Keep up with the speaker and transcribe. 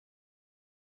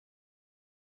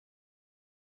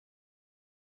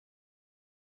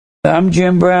I'm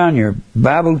Jim Brown, your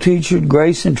Bible teacher at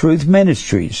Grace and Truth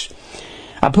Ministries.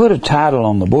 I put a title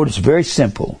on the board. It's very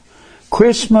simple.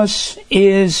 Christmas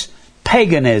is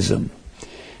paganism.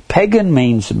 Pagan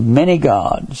means many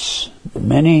gods.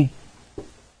 Many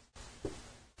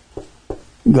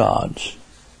gods.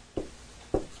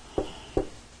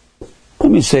 Let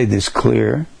me say this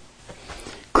clear.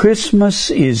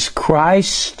 Christmas is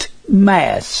Christ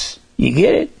Mass. You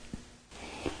get it?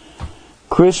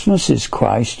 Christmas is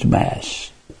Christ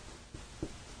Mass.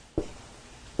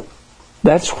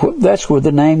 That's where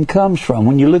the name comes from.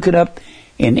 When you look it up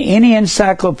in any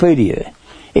encyclopedia,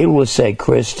 it will say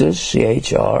Christus,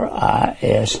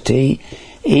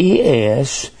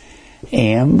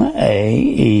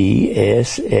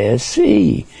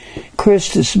 C-H-R-I-S-T-E-S-M-A-E-S-S-E.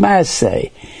 Christus Masse.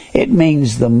 It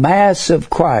means the Mass of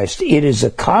Christ. It is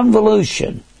a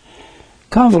convolution.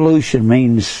 Convolution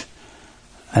means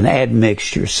an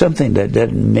admixture, something that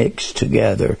doesn't mix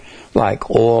together like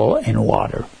oil and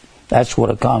water. That's what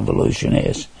a convolution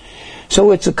is.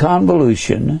 So it's a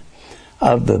convolution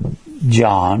of the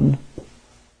John,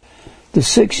 the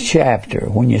 6th chapter,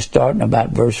 when you're starting about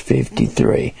verse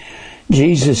 53.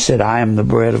 Jesus said, I am the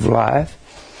bread of life.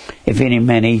 If any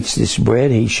man eats this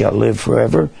bread, he shall live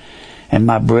forever. And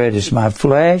my bread is my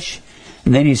flesh.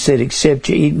 And then he said, except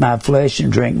you eat my flesh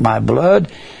and drink my blood,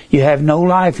 you have no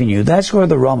life in you. That's where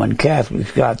the Roman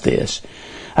Catholics got this.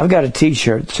 I've got a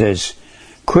t-shirt that says,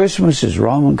 Christmas is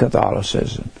Roman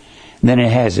Catholicism. And then it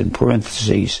has in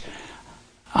parentheses,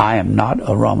 I am not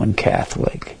a Roman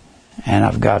Catholic. And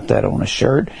I've got that on a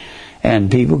shirt.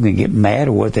 And people can get mad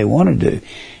at what they want to do.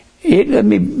 Let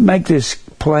me make this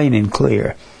plain and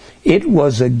clear. It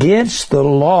was against the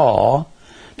law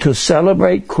to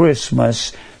celebrate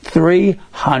Christmas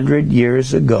 300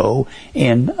 years ago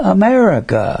in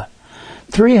America.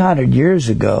 300 years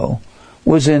ago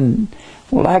was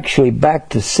actually back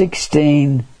to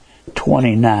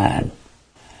 1629.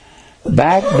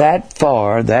 Back that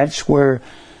far, that's where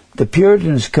the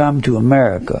Puritans come to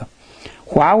America.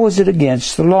 Why was it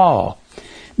against the law?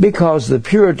 Because the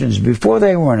Puritans, before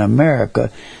they were in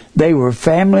America, they were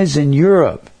families in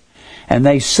Europe, and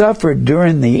they suffered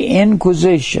during the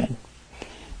Inquisition.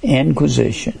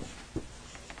 Inquisition.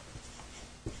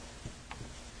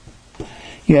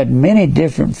 You had many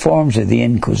different forms of the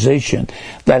Inquisition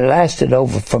that lasted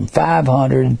over from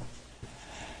 500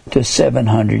 to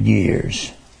 700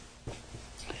 years.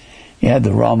 You had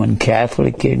the Roman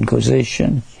Catholic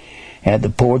Inquisition, you had the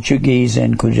Portuguese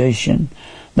Inquisition,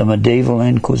 the Medieval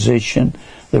Inquisition,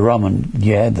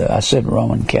 I said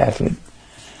Roman Catholic,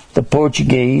 the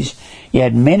Portuguese. You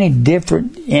had many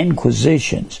different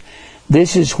Inquisitions.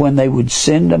 This is when they would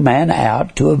send a man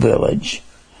out to a village,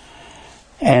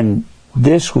 and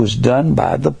this was done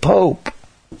by the Pope.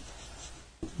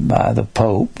 By the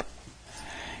Pope.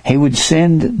 He would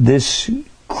send this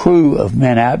crew of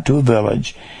men out to a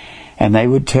village, and they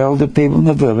would tell the people in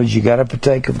the village, you got to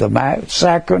partake of the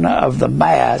sacrament of the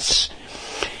Mass,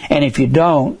 and if you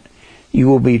don't, you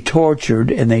will be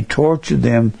tortured. And they tortured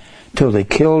them till they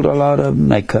killed a lot of them.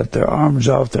 They cut their arms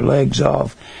off, their legs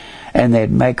off, and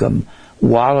they'd make them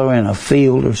wallow in a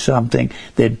field or something.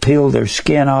 They'd peel their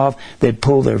skin off. They'd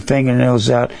pull their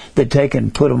fingernails out. They'd take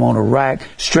and put them on a rack,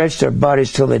 stretch their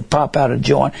bodies till they'd pop out a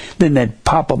joint. Then they'd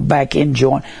pop them back in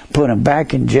joint, put them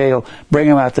back in jail, bring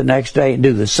them out the next day, and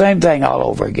do the same thing all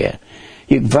over again.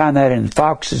 You can find that in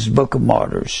Fox's Book of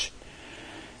Martyrs.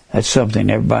 That's something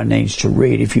everybody needs to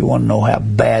read if you want to know how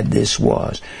bad this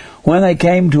was. When they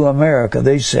came to America,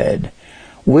 they said,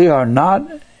 we are not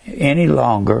any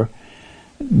longer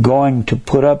going to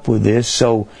put up with this.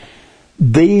 So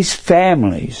these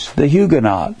families, the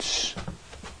Huguenots,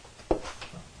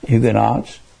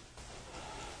 the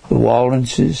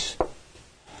Waldenses,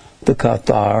 the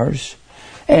Cathars,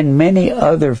 and many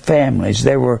other families,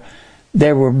 there were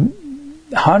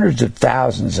hundreds of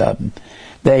thousands of them.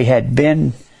 They had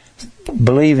been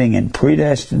believing in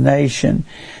predestination.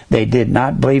 They did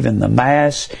not believe in the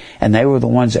Mass, and they were the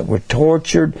ones that were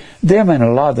tortured, them and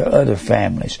a lot of other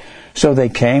families. So they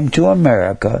came to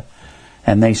America,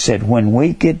 and they said, when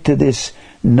we get to this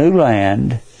new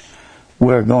land,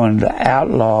 we're going to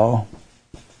outlaw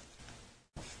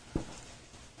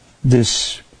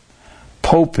this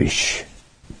popish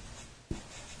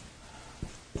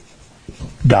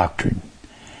doctrine.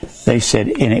 They said,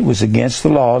 and it was against the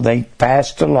law. They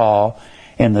passed a law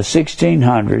in the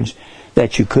 1600s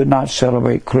that you could not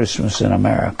celebrate Christmas in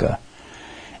America.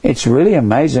 It's really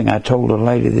amazing. I told a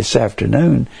lady this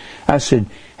afternoon, I said,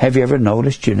 have you ever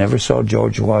noticed you never saw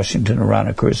George Washington around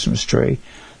a Christmas tree?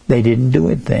 They didn't do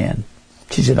it then.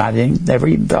 She said, I never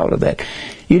even thought of that.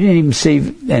 You didn't even see,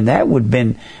 and that would have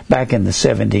been back in the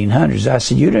 1700s. I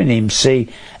said, you didn't even see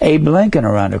Abe Lincoln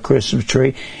around a Christmas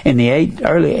tree in the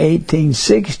early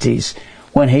 1860s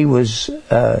when he was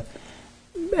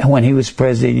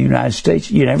president of the United States.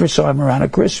 You never saw him around a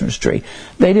Christmas tree.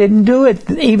 They didn't do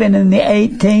it even in the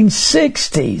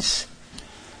 1860s.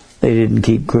 They didn't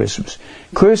keep Christmas.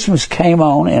 Christmas came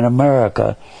on in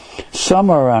America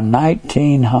somewhere around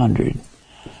 1900.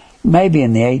 Maybe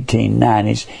in the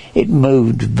 1890s. It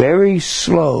moved very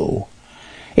slow.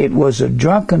 It was a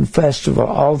drunken festival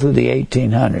all through the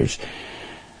 1800s.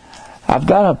 I've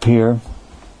got up here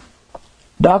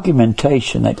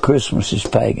documentation that Christmas is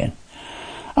pagan.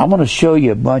 I'm going to show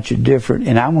you a bunch of different,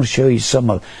 and I'm going to show you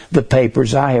some of the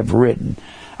papers I have written.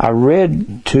 I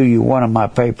read to you one of my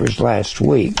papers last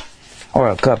week, or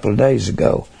a couple of days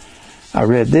ago. I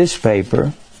read this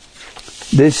paper.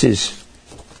 This is,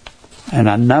 and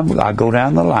I go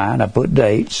down the line, I put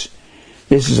dates.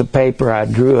 This is a paper I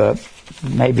drew up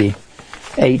maybe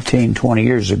 18, 20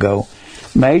 years ago.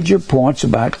 Major points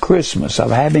about Christmas.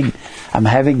 I'm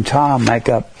having Tom make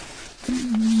up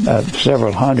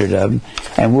several hundred of them,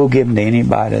 and we'll give them to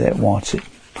anybody that wants it.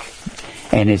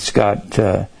 And it's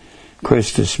got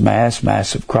Christus Mass,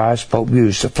 Mass of Christ. Pope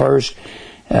Pius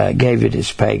I gave it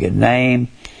its pagan name.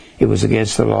 It was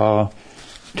against the law.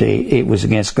 It was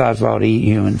against God's law to eat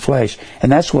human flesh.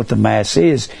 And that's what the Mass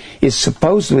is. It's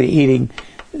supposedly eating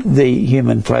the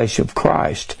human flesh of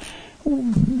Christ.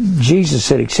 Jesus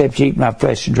said, except you eat my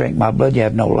flesh and drink my blood, you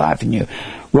have no life in you.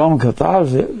 Roman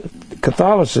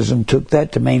Catholicism took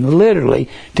that to mean literally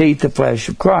to eat the flesh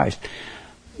of Christ.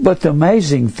 But the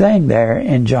amazing thing there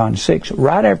in John 6,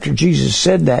 right after Jesus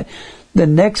said that, the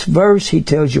next verse he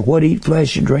tells you what eat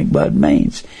flesh and drink blood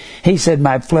means. He said,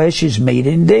 my flesh is meat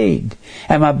indeed,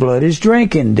 and my blood is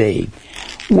drink indeed.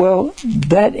 Well,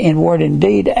 that word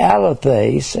indeed,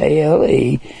 alethes,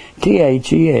 A-L-E-T-H-E-S,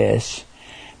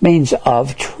 means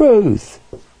of truth.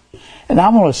 And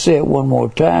I'm going to say it one more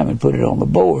time and put it on the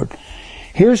board.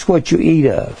 Here's what you eat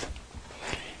of.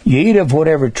 You eat of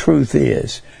whatever truth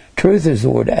is. Truth is the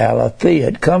word aletheia.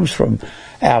 It comes from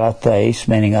alethes,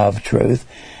 meaning of truth.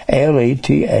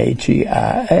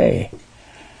 L-E-T-H-E-I-A.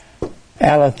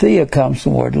 Aletheia comes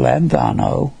from the word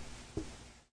lanthano.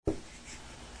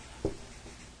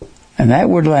 And that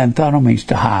word lanthano means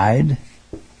to hide,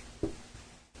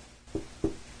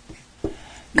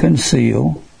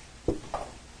 conceal,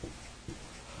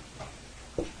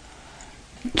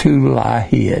 to lie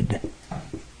hid.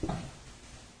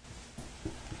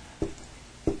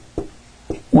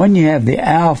 When you have the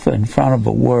alpha in front of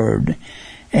a word,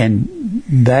 and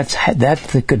that's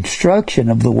the construction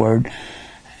of the word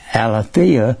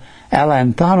aletheia.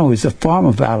 Alanthano is a form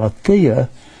of aletheia.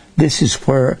 This is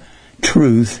where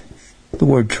truth, the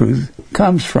word truth,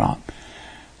 comes from.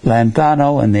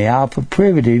 Lanthano and the alpha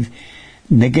privative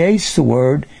negates the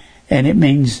word, and it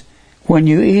means when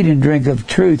you eat and drink of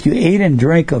truth, you eat and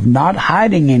drink of not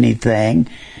hiding anything,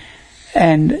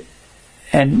 and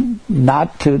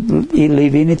not to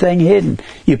leave anything hidden.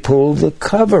 You pull the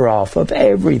cover off of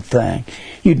everything.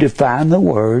 You define the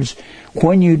words.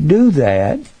 When you do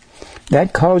that,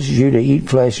 that causes you to eat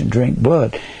flesh and drink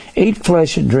blood. Eat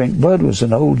flesh and drink blood was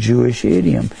an old Jewish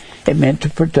idiom. It meant to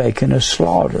partake in a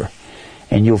slaughter.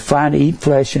 And you'll find eat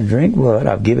flesh and drink blood.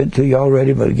 I've given it to you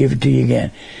already, but I'll give it to you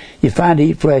again. You find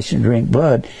eat flesh and drink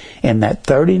blood in that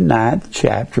 39th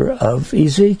chapter of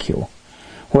Ezekiel,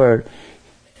 where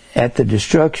at the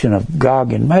destruction of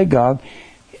Gog and Magog,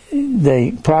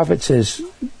 the prophet says,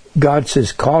 God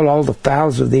says, call all the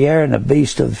fowls of the air and the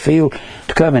beasts of the field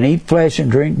to come and eat flesh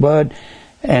and drink blood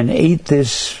and eat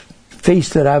this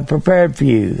feast that I've prepared for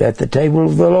you at the table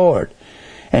of the Lord.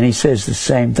 And he says the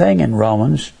same thing in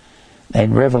Romans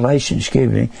and Revelation,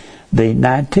 the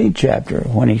 19th chapter,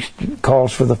 when he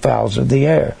calls for the fowls of the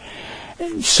air.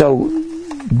 So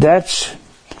that's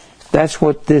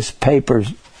what this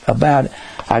paper's about.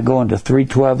 I go into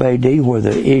 312 AD,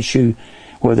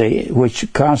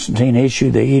 which Constantine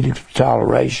issued the Edict of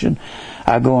Toleration.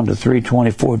 I go into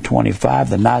 324-25,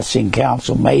 the Nicene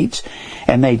Council meets,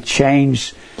 and they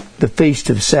change the Feast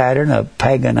of Saturn, a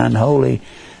pagan, unholy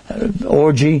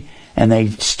orgy, and they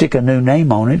stick a new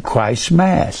name on it, Christ's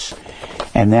Mass.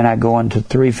 And then I go into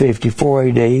 354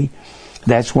 AD.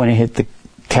 That's when it hit the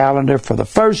calendar for the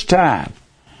first time.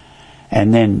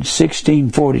 And then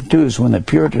 1642 is when the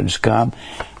Puritans come.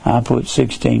 I put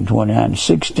 1629,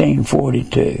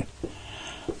 1642.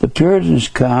 The Puritans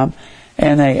come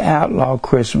and they outlaw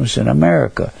Christmas in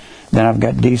America. Then I've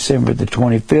got December the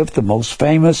 25th, the most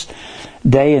famous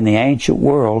day in the ancient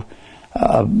world.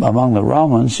 among the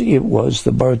Romans, it was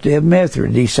the birthday of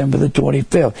Mithra, December the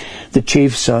 25th, the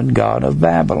chief sun god of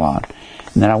Babylon.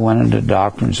 And then I went into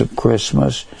doctrines of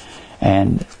Christmas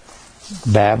and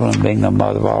Babylon being the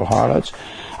mother of all harlots.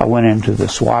 I went into the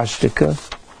swastika.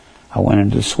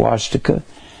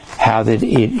 How that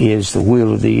it is the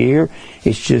wheel of the year.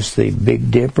 It's just the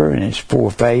Big Dipper and its 4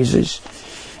 phases.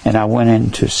 And I went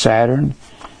into Saturn,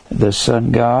 the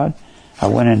sun god. I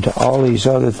went into all these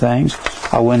other things.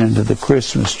 I went into the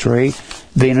Christmas tree.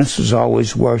 Venus was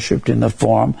always worshipped in the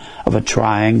form of a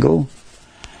triangle.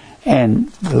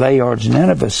 And Layard's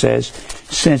Nineveh says,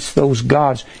 since those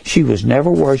gods, she was never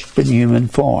worshipped in human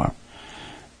form.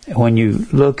 When you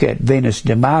look at Venus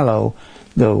de Milo,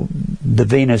 the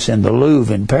Venus in the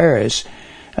Louvre in Paris,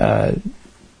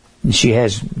 she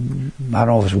has, I don't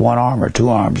know if it's 1 arm or 2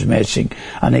 arms missing.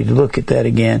 I need to look at that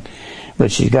again.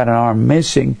 But she's got an arm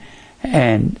missing,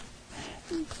 and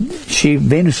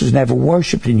Venus was never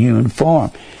worshipped in human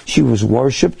form. She was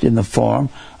worshipped in the form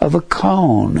of a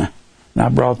cone. And I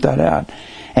brought that out.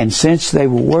 And since they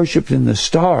were worshipped in the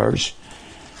stars,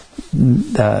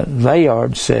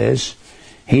 Layard says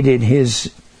he did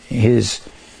his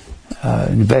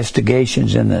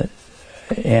investigations in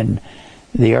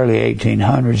the early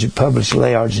 1800s. He published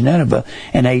Layard's Nineveh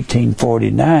in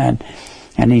 1849,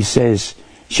 and he says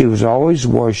she was always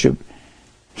worshipped.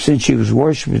 Since she was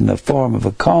worshipped in the form of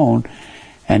a cone,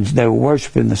 and they were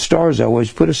worshiping the stars, they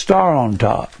always put a star on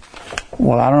top.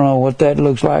 Well, I don't know what that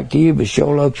looks like to you, but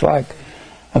sure looks like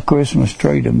a Christmas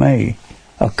tree to me.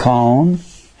 A cone.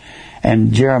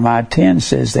 And Jeremiah 10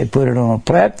 says they put it on a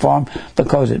platform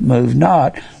because it moved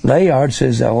not. Layard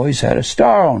says they always had a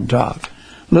star on top.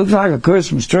 Looks like a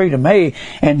Christmas tree to me.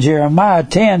 And Jeremiah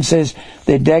 10 says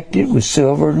they decked it with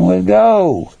silver and with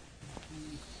gold.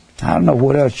 I don't know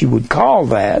what else you would call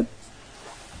that.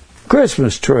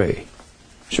 Christmas tree.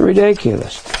 It's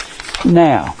ridiculous.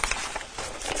 Now,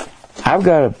 I've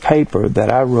got a paper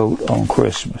that I wrote on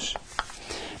Christmas.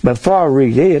 Before I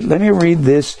read it, let me read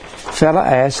this. Fella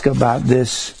asked about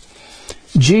this.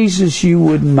 Jesus, you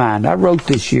wouldn't mind. I wrote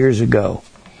this years ago.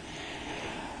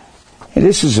 And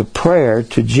this is a prayer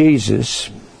to Jesus.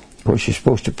 Of course, you're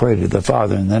supposed to pray to the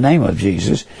Father in the name of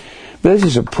Jesus. But this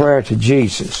is a prayer to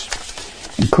Jesus.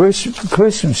 And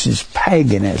Christmas is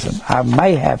paganism. I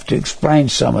may have to explain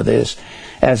some of this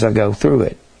as I go through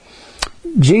it.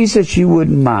 Jesus, you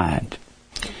wouldn't mind.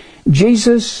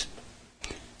 Jesus,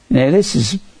 now this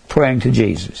is praying to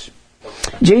Jesus.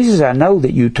 Jesus, I know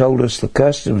that you told us the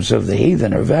customs of the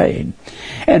heathen are vain,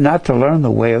 and not to learn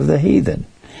the way of the heathen.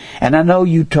 And I know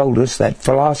you told us that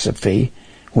philosophy,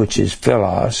 which is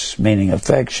philos, meaning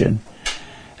affection,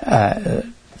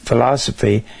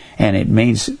 philosophy, and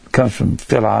it comes from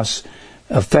philos,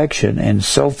 affection, and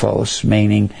sophos,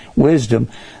 meaning wisdom,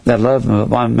 that love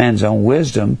of man's own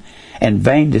wisdom, and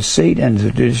vain deceit and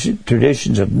the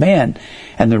traditions of men,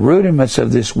 and the rudiments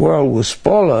of this world will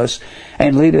spoil us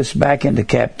and lead us back into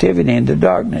captivity, into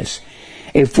darkness,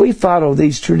 if we follow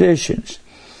these traditions.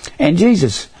 And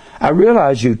Jesus, I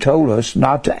realize you told us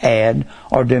not to add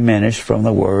or diminish from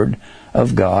the Word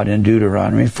of God in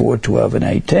Deuteronomy 4:12 and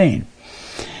 18.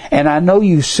 And I know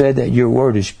you said that your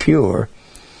Word is pure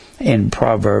in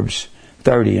Proverbs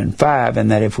 30 and 5,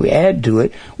 and that if we add to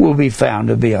it, we'll be found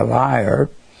to be a liar.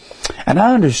 And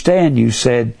I understand you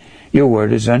said your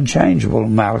Word is unchangeable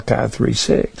in Malachi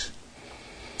 3:6.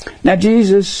 Now,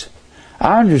 Jesus,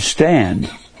 I understand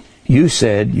you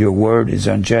said your Word is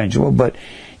unchangeable, but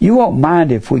you won't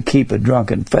mind if we keep a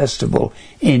drunken festival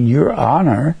in your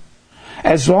honor,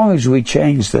 as long as we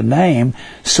change the name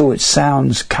so it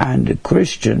sounds kind of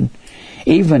Christian,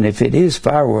 even if it is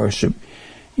fire worship.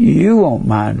 You won't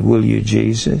mind, will you,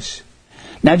 Jesus?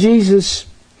 Now, Jesus,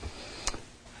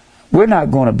 we're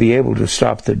not going to be able to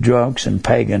stop the drunks and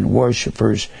pagan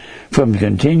worshipers from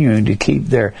continuing to keep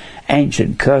their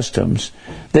ancient customs.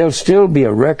 There'll still be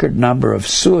a record number of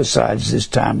suicides this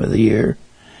time of the year,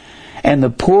 and the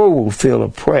poor will feel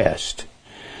oppressed.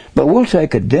 But we'll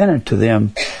take a dinner to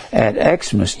them at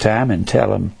Xmas time and tell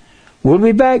them, we'll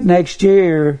be back next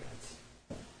year.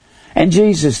 And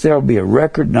Jesus, there'll be a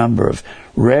record number of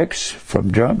wrecks from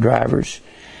drunk drivers,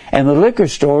 and the liquor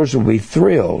stores will be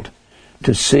thrilled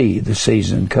to see the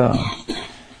season come.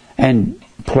 And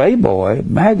Playboy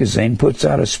magazine puts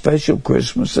out a special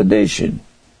Christmas edition.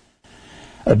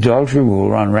 Adultery will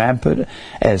run rampant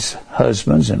as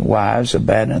husbands and wives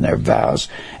abandon their vows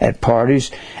at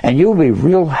parties, and you'll be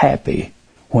real happy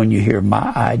when you hear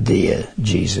my idea,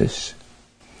 Jesus.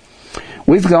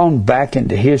 We've gone back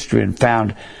into history and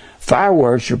found fire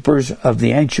worshippers of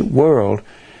the ancient world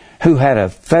who had a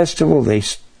festival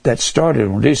that started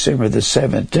on December the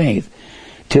 17th,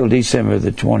 till December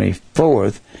the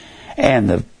 24th, and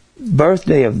the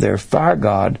birthday of their fire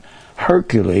god,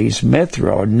 Hercules,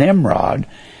 Mithra, Nimrod,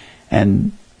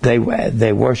 and they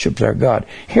worship their god.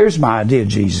 Here's my idea,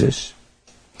 Jesus.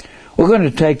 We're going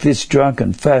to take this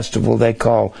drunken festival they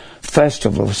call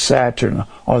Festival of Saturn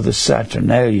or the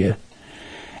Saturnalia,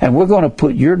 and we're going to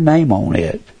put your name on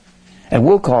it, and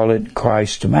we'll call it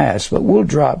Christ Mass, but we'll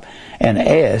drop an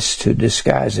S to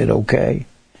disguise it, okay?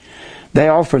 They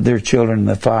offered their children in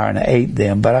the fire and ate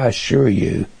them, but I assure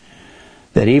you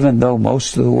that even though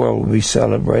most of the world will be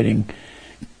celebrating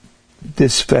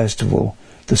this festival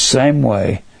the same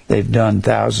way they've done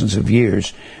thousands of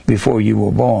years before you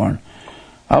were born,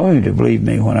 I want you to believe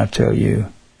me when I tell you,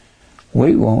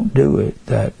 we won't do it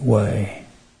that way.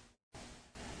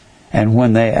 And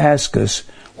when they ask us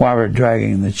why we're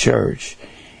dragging the church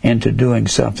into doing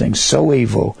something so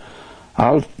evil,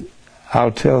 I'll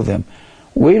tell them,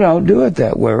 we don't do it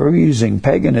that way. We're using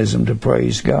paganism to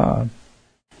praise God.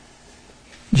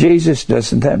 Jesus,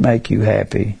 doesn't that make you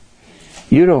happy?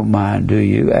 You don't mind, do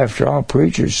you? After all,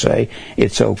 preachers say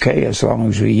it's okay as long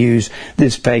as we use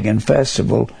this pagan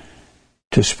festival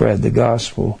to spread the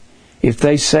gospel. If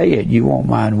they say it, you won't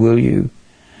mind, will you?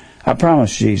 I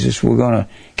promise, Jesus, we're going to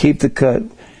keep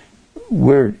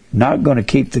we're not going to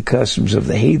keep the customs of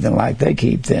the heathen like they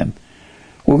keep them.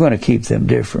 We're going to keep them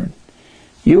different.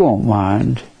 You won't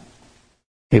mind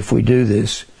if we do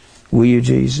this, will you,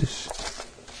 Jesus?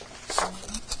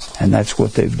 And that's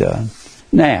what they've done.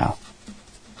 Now,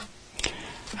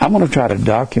 I'm going to try to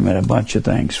document a bunch of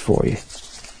things for you.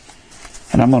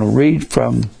 And I'm going to read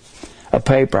from a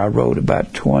paper I wrote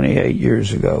about 28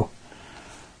 years ago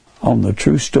on the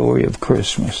true story of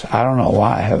Christmas. I don't know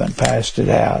why I haven't passed it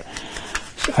out.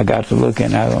 I got to look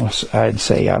and I'd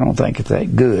say, I don't think it's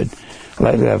that good.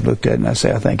 Lately I've looked at it and I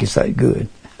say, I think it's that good.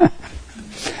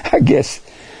 I guess,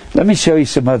 let me show you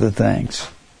some other things.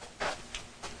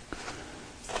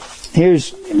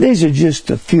 These are just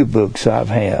a few books I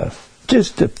have.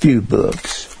 Just a few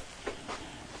books.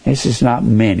 This is not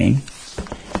many.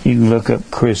 You can look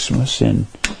up Christmas or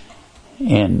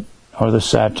the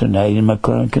Saturnalia,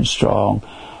 McClellan and Strong,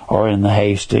 or in the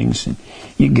Hastings. And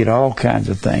you can get all kinds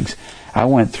of things. I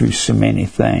went through so many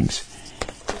things.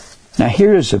 Now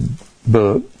here is a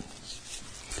book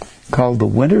called The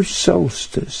Winter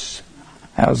Solstice.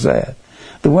 How's that?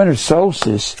 The winter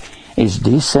solstice is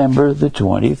December the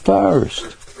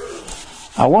 21st.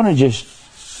 I want to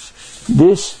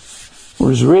this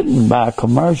was written by a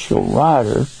commercial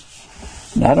writer,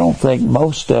 and I don't think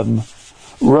most of them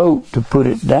wrote to put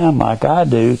it down like I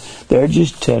do. They're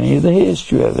just telling you the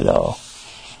history of it all.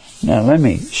 Now let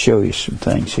me show you some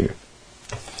things here.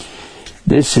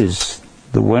 This is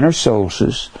the winter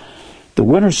solstice. The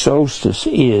winter solstice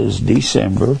is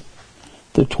December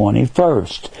the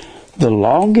 21st, the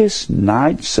longest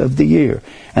nights of the year.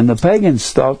 And the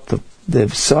pagans thought the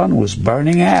sun was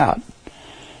burning out.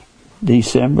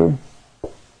 December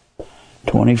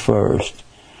 21st,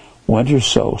 winter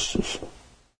solstice.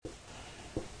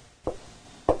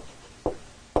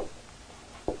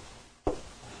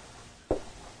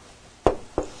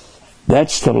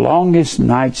 That's the longest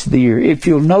nights of the year. If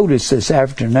you'll notice this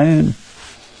afternoon,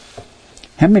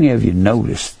 how many of you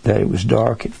noticed that it was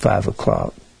dark at 5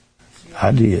 o'clock?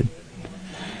 I did.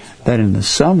 That in the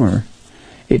summer,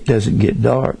 it doesn't get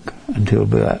dark until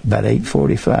about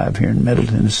 8:45 here in Middle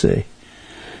Tennessee.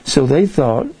 So they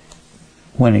thought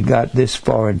when it got this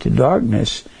far into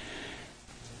darkness,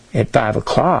 at 5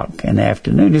 o'clock in the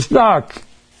afternoon, it's dark.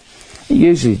 It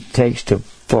usually takes to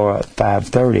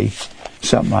 5:30,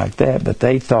 something like that, but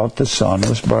they thought the sun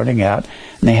was burning out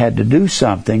and they had to do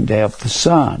something to help the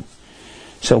sun.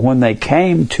 So when they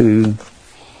came to,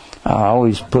 I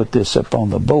always put this up on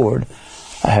the board,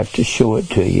 I have to show it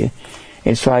to you.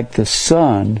 It's like the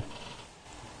sun,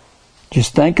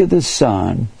 just think of the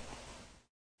sun,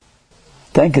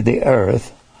 think of the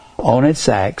earth on its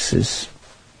axis.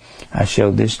 I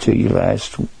showed this to you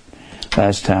last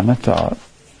time I taught.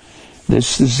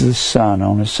 This is the sun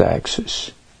on its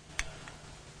axis.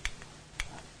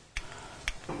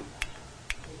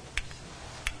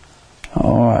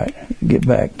 All right, get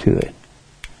back to it.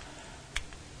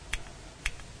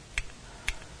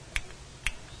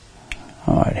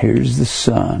 All right, here's the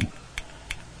sun.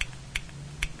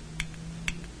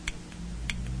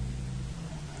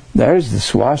 There's the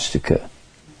swastika.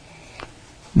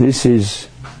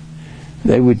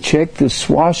 They would check the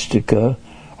swastika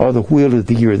or the wheel of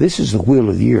the year. This is the wheel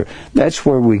of the year. That's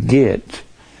where we get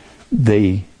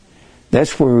the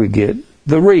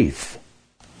wreath.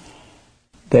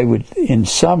 They would, in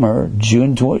summer,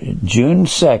 June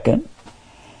 2nd,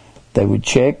 They would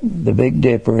check the Big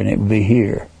Dipper and it would be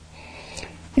here.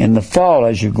 In the fall,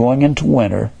 as you're going into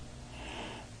winter,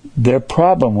 their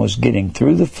problem was getting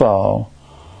through the fall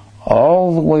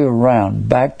all the way around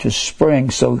back to spring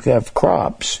so they could have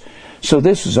crops. So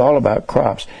this is all about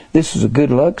crops. This was a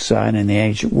good luck sign in the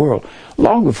ancient world.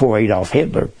 Long before Adolf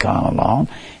Hitler came along,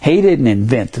 he didn't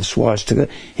invent the swastika.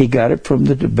 He got it from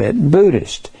the Tibetan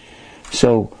Buddhist.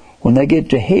 So when they get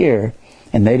to here,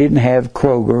 and they didn't have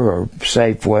Kroger or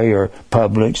Safeway or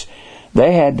Publix,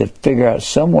 they had to figure out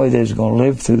some way they was going to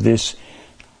live through this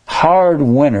hard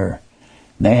winter.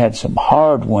 And they had some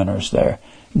hard winters there.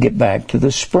 Get back to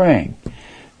the spring.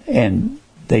 And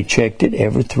they checked it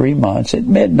every 3 months at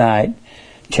midnight.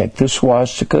 Checked the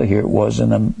swastika. Here it was in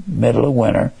the middle of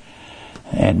winter.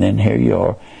 And then here you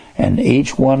are. And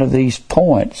each one of these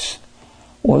points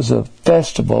was a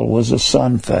festival, was a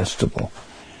sun festival.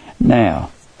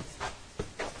 Now,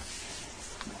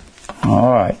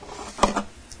 all right.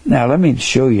 Now let me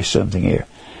show you something here.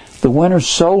 The winter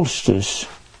solstice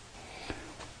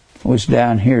was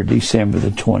down here December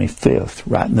the 25th,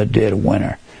 right in the dead of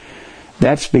winter.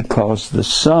 That's because the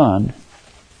sun,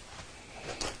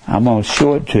 I'm going to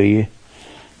show it to you.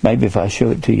 Maybe if I show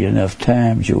it to you enough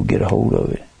times, you'll get a hold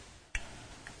of it.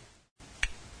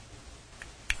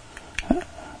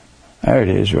 There it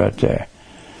is right there.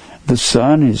 The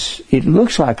sun is, it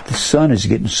looks like the sun is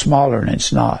getting smaller and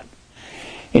it's not.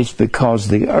 It's because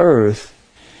the earth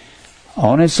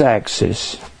on its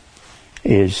axis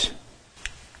is,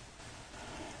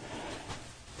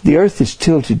 the earth is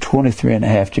tilted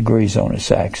 23.5 degrees on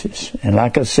its axis. And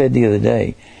like I said the other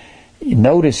day, you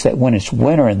notice that when it's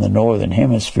winter in the northern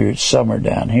hemisphere, it's summer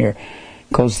down here.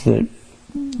 Because in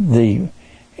the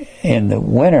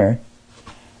winter,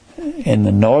 in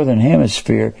the northern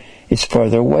hemisphere, it's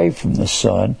further away from the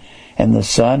sun, and the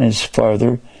sun is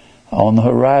further on the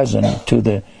horizon to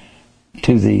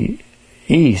the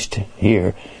east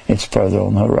here. It's further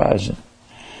on the horizon.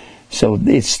 So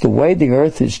it's the way the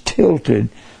earth is tilted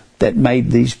that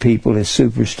made these people as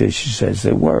superstitious as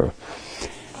they were.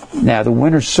 Now the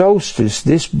winter solstice,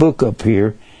 this book up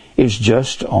here is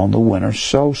just on the winter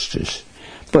solstice.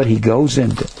 But he goes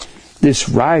into, this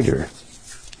writer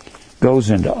goes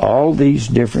into all these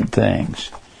different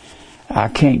things. I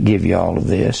can't give you all of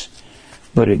this,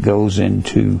 but it goes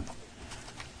into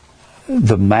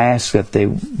the mask that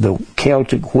the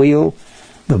Celtic wheel,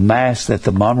 the mask that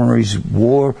the mummeries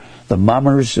wore. The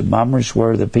mummers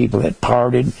were the people that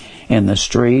partied in the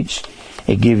streets.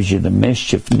 It gives you the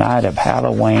mischief night of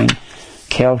Halloween,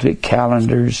 Celtic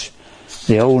calendars,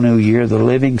 the old New Year, the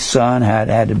living sun, how it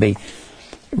had to be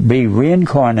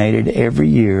reincarnated every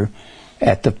year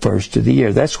at the first of the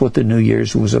year. That's what the New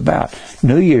Year's was about.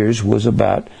 New Year's was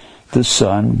about the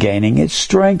sun gaining its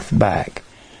strength back.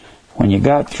 When you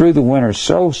got through the winter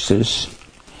solstice,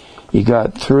 you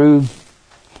got through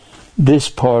this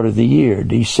part of the year,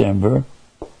 December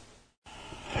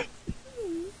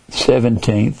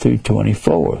 17th through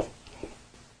 24th.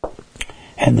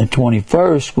 And the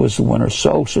 21st was the winter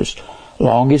solstice,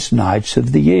 longest nights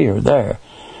of the year there.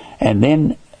 And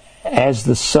then as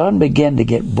the sun began to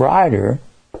get brighter,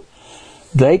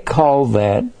 they call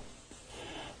that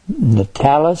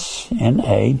Natalis,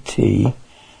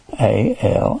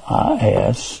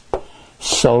 Natalis,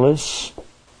 Solis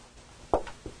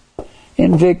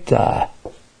Invicti.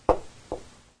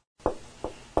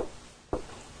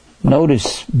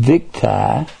 Notice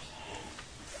Victi,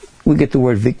 we get the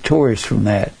word victorious from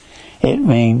that. It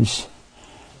means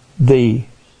the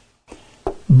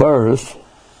birth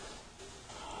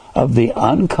of the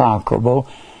unconquerable.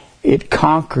 It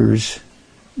conquers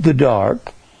the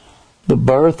dark. The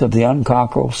birth of the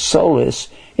unconquerable. Solis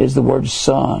is the word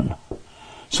sun.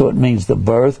 So it means the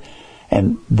birth.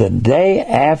 And the day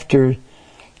after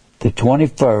the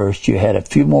 21st, you had a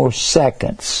few more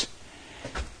seconds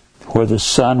where the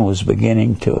sun was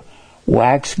beginning to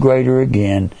wax greater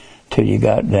again till you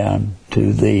got down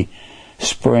to the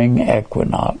spring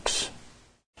equinox.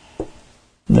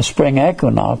 And the spring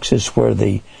equinox is where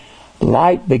the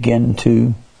light began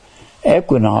to,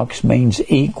 equinox means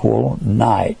equal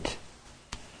night.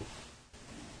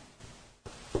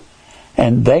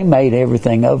 And they made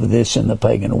everything of this in the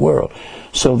pagan world.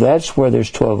 So that's where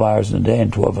there's 12 hours in the day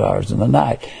and 12 hours in the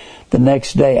night. The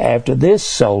next day after this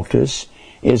solstice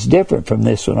is different from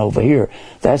this one over here.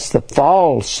 That's the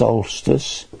fall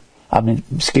solstice.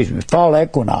 Fall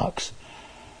equinox.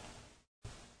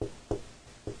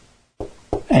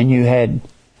 And you had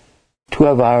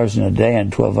 12 hours in a day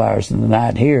and 12 hours in the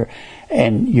night here.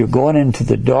 And you're going into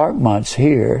the dark months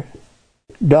here,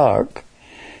 dark,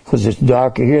 because it's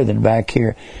darker here than back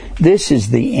here. This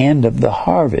is the end of the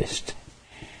harvest.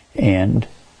 end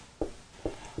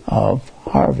of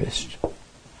harvest.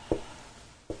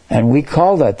 And we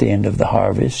call that the end of the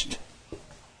harvest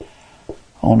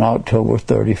on October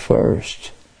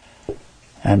 31st.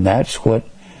 And that's what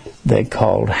they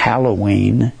called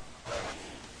Halloween,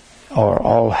 or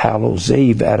All Hallows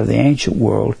Eve out of the ancient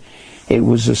world. It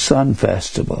was a sun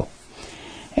festival.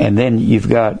 And then you've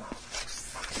got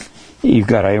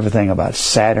everything about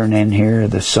Saturn in here,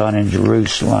 the sun in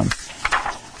Jerusalem,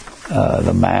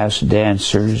 the masked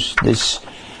dancers,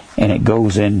 and it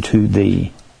goes into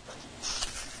the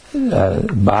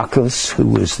Bacchus,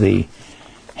 you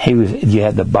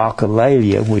had the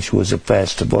Bacchanalia, which was a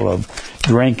festival of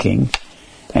drinking,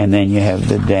 and then you have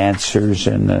the dancers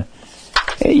and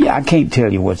I can't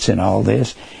tell you what's in all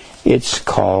this. It's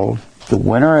called the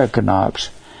winter equinox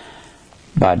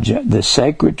by the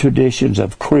Sacred Traditions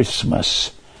of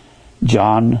Christmas,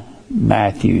 John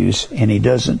Matthews, and he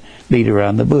doesn't beat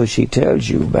around the bush. He tells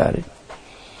you about it.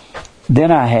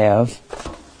 Then I've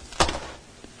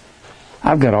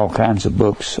got all kinds of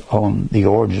books on the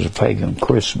origins of pagan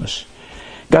Christmas.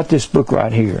 Got this book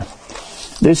right here.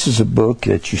 This is a book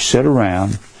that you sit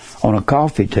around on a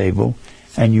coffee table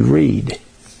and you read.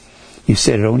 You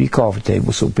set it on your coffee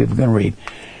table so people can read.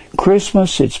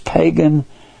 Christmas, it's pagan,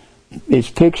 it's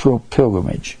pictorial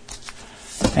pilgrimage.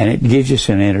 And it gives you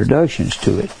some introductions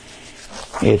to it.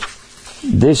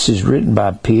 This is written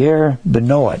by Pierre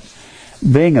Benoit.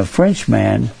 Being a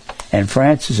Frenchman, and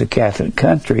France is a Catholic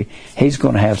country, he's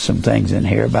going to have some things in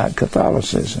here about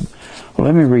Catholicism. Well,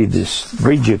 let me read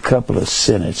you a couple of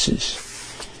sentences.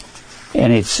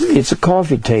 And it's a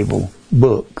coffee table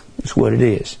book, is what it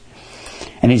is.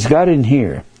 And he's got in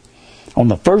here, on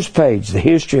the first page, the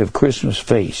history of Christmas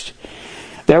feast.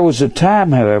 There was a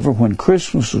time, however, when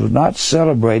Christmas was not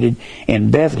celebrated in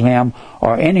Bethlehem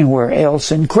or anywhere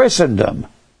else in Christendom.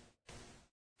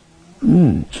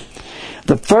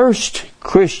 The first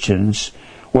Christians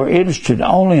were interested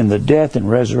only in the death and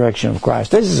resurrection of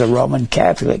Christ. This is a Roman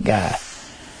Catholic guy.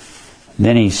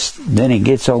 Then he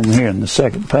gets over here in the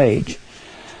second page.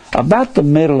 About the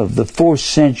middle of the 4th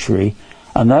century,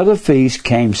 another feast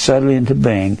came suddenly into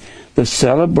being, the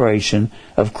celebration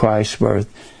of Christ's birth.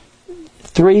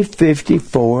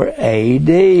 354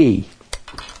 A.D.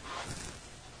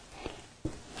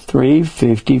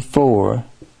 354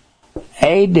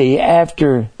 A.D.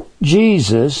 after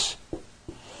Jesus.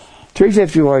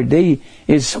 354 A.D.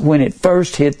 is when it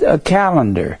first hit a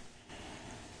calendar.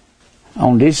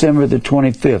 On December the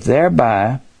 25th.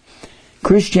 Thereby,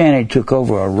 Christianity took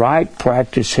over a rite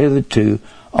practiced hitherto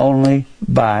only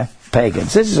by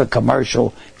pagans. This is a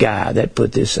commercial guy that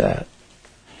put this out.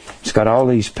 It's got all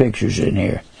these pictures in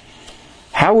here.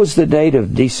 How was the date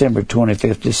of December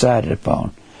 25th decided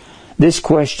upon? This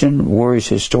question worries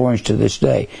historians to this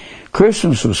day.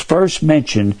 Christmas was first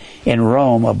mentioned in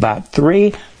Rome about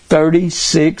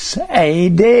 336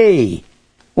 A.D.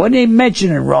 Wasn't even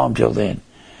mentioned in Rome till then.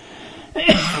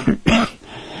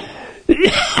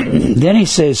 Then he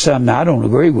says something I don't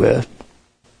agree with.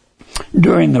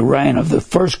 During the reign of the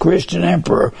first Christian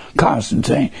emperor,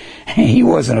 Constantine, he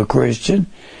wasn't a Christian.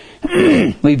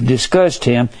 We've discussed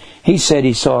him. He said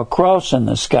he saw a cross in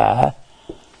the sky.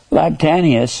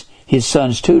 Lactantius, his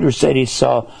son's tutor, said he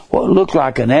saw what looked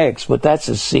like an X, but that's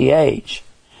a CH.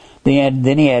 Then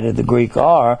he added the Greek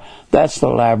R. That's the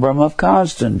Labyrinth of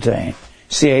Constantine.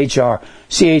 CHR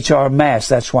Mass.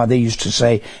 That's why they used to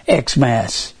say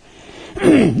X-Mass.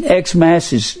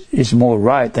 X-Mass is more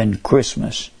right than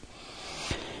Christmas.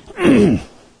 Who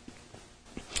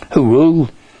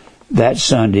ruled that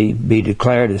Sunday be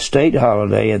declared a state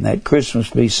holiday and that Christmas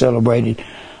be celebrated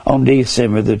on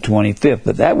December the 25th.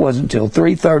 But that wasn't until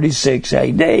 336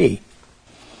 A.D.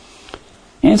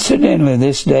 Incidentally,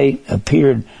 this date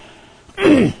appeared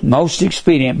most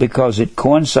expedient because it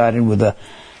coincided with the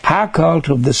high cult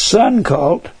of the sun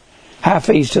cult, high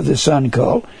feast of the sun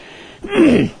cult,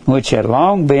 which had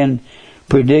long been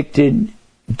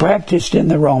practiced in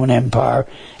the Roman Empire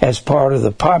as part of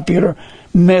the popular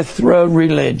Mithra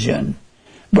religion.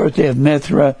 Birthday of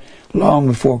Mithra, long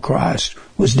before Christ,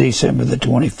 was December the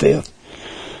 25th.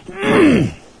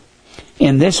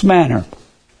 In this manner,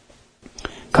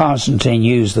 Constantine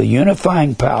used the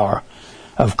unifying power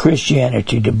of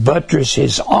Christianity to buttress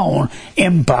his own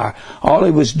empire. All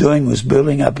he was doing was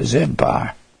building up his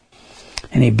empire.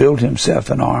 And he built himself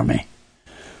an army.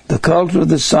 The cult of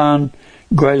the sun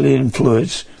greatly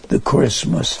influenced the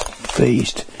Christmas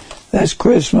feast. That's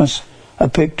Christmas, a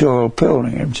pictorial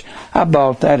pilgrimage. I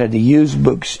bought that at a used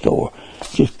bookstore.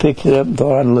 Just picked it up and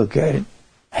thought I'd look at it.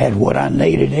 Had what I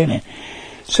needed in it.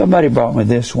 Somebody brought me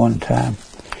this one time.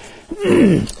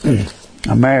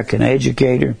 American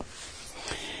educator.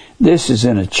 This is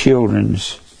a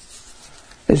children's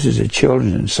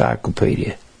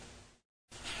encyclopedia.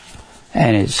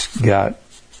 And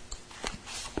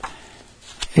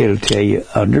it'll tell you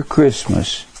under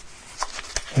Christmas,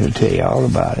 it'll tell you all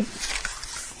about it.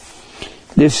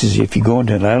 This is if you go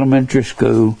into an elementary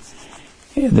school,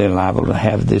 they're liable to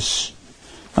have this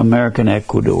American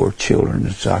Ecuador Children's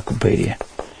Encyclopedia.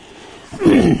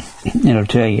 It'll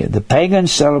tell you, the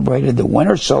pagans celebrated the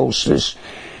winter solstice,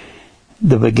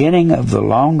 the beginning of the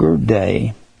longer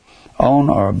day, on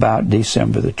or about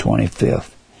December the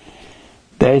 25th.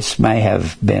 This may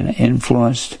have been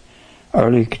influenced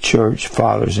early church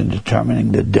fathers in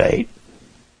determining the date.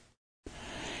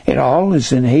 It all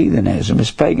is in heathenism,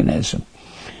 it's paganism.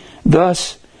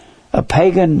 Thus, a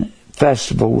pagan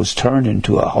festival was turned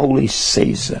into a holy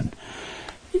season.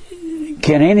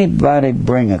 Can anybody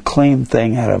bring a clean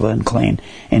thing out of unclean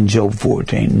in Job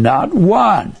 14? Not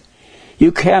one.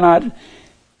 You cannot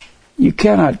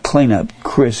clean up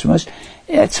Christmas.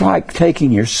 It's like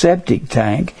taking your septic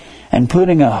tank and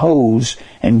putting a hose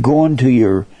and going to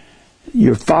your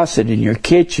faucet in your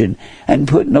kitchen and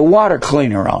putting a water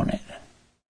cleaner on it.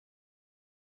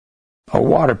 A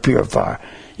water purifier.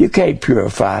 You can't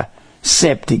purify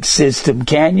septic system,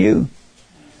 can you?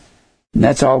 And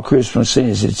that's all Christmas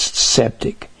is. It's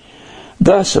septic.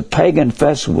 Thus, a pagan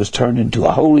festival was turned into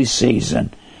a holy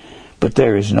season, but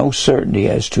there is no certainty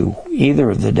as to either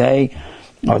of the day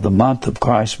or the month of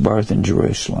Christ's birth in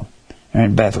Jerusalem, or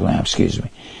in Bethlehem,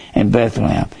 in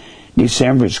Bethlehem.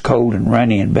 December is cold and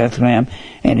rainy in Bethlehem,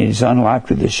 and it is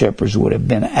unlikely the shepherds would have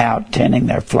been out tending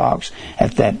their flocks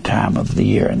at that time of the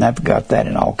year. And I've got that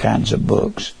in all kinds of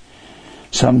books.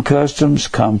 Some customs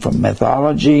come from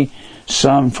mythology,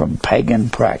 some from pagan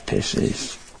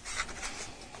practices.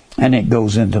 And it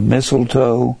goes into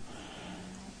mistletoe.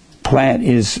 Plant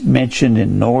is mentioned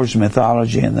in Norse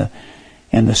mythology in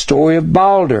the story of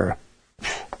Balder.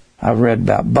 I've read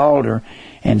about Balder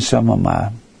in some of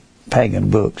my pagan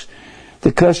books.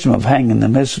 The custom of hanging the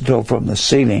mistletoe from the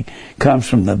ceiling comes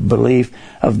from the belief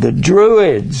of the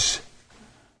Druids.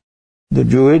 The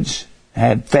Druids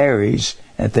had fairies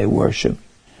that they worshipped.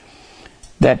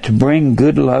 That to bring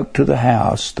good luck to the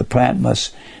house, the plant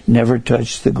must never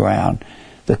touch the ground.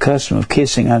 The custom of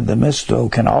kissing under the mistletoe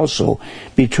can also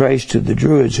be traced to the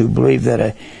Druids, who believed that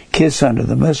a kiss under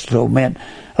the mistletoe meant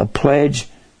a pledge,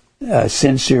 a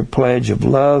sincere pledge of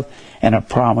love and a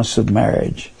promise of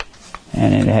marriage.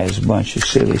 And it has a bunch of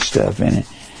silly stuff in it. It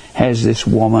has this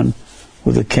woman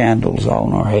with the candles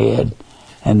on her head,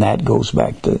 and that goes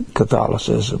back to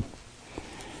Catholicism.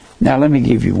 Now let me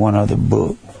give you one other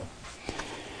book.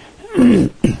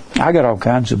 I got all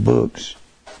kinds of books.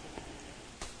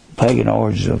 Pagan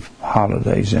origins of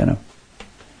holidays in them.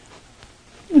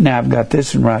 Now I've got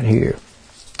this one right here.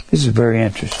 This is very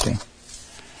interesting.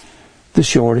 The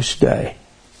Shortest Day.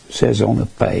 It says on the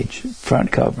page,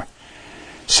 front cover.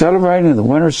 Celebrating the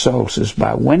Winter Solstice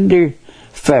by Wendy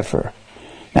Pfeffer.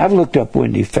 Now I've looked up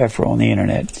Wendy Pfeffer on the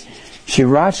internet. She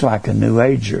writes like a New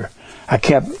Ager. I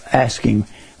kept asking,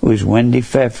 was Wendy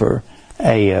Pfeffer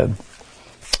a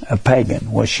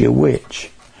pagan? Was she a witch?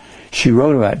 She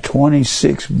wrote about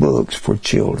 26 books for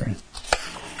children.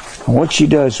 And what she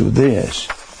does with this,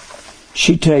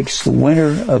 she takes the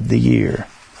winter of the year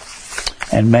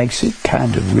and makes it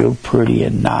kind of real pretty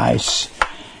and nice,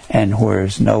 and where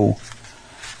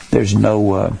there's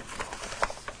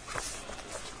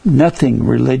nothing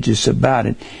religious about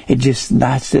it. It's just a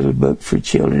nice little book for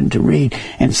children to read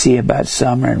and see about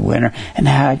summer and winter and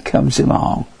how it comes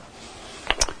along.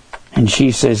 And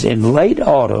she says, in late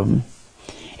autumn,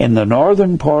 in the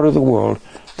northern part of the world,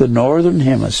 the northern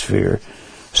hemisphere,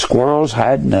 squirrels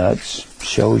hide nuts.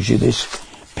 Shows you this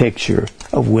picture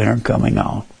of winter coming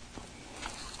on.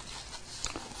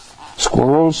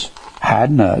 Squirrels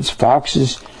hide nuts.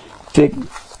 Foxes grow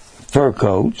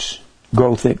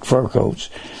thick fur coats.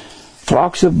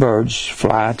 Flocks of birds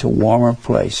fly to warmer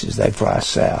places. They fly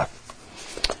south.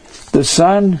 The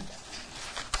sun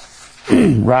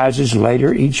rises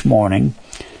later each morning,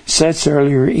 sets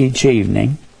earlier each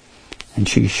evening, and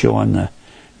she's showing the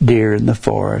deer in the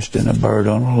forest and a bird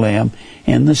on a limb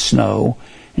in the snow,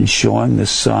 and showing the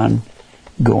sun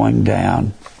going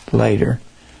down later,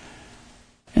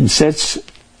 and sets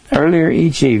earlier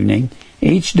each evening.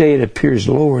 Each day it appears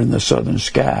lower in the southern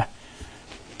sky.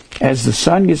 As the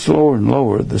sun gets lower and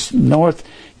lower, the north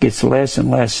gets less and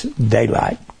less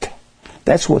daylight.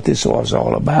 That's what this was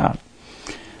all about.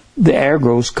 The air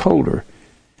grows colder.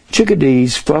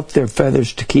 Chickadees fluff their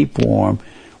feathers to keep warm.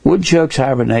 Woodchucks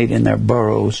hibernate in their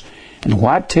burrows, and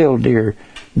white-tailed deer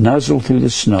nuzzle through the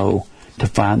snow to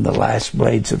find the last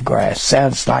blades of grass.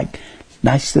 Sounds like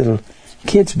nice little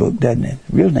Kid's book, doesn't it?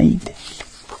 Real neat.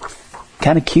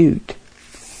 Kind of cute.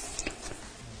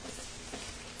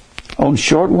 On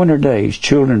short winter days,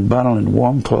 children bundle in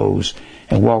warm clothes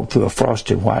and walk through a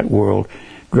frosted white world,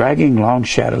 dragging long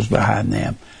shadows behind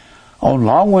them. On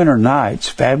long winter nights,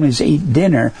 families eat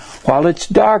dinner while it's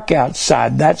dark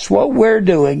outside. That's what we're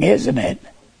doing, isn't it?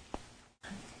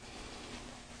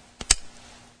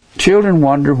 Children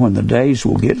wonder when the days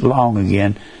will get long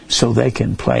again so they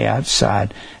can play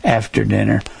outside after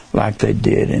dinner like they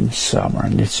did in summer.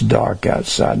 And it's dark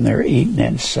outside and they're eating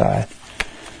inside.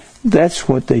 That's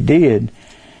what they did.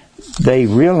 They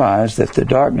realized that the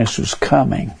darkness was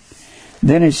coming.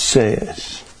 Then it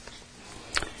says,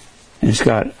 and it's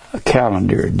got a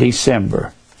calendar,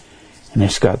 December, and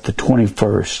it's got the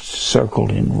 21st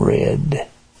circled in red.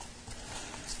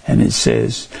 And it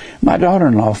says, my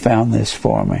daughter-in-law found this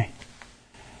for me,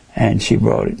 and she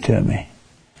brought it to me.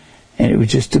 And it was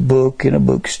just a book in a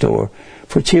bookstore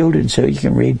for children so you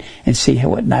can read and see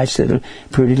what nice little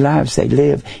pretty lives they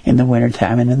live in the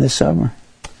wintertime and in the summer.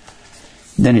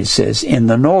 Then it says, in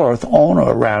the north, on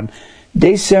or around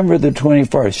December the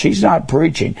 21st. She's not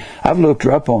preaching. I've looked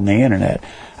her up on the internet.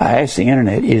 I asked the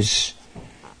internet, is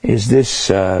this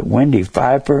Wendy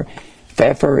Pfeffer?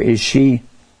 Is she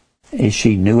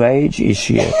New Age? Is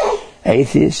she an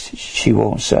atheist? She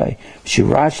won't say. She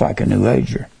writes like a New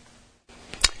Ager.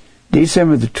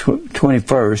 December the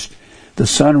 21st, the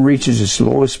sun reaches its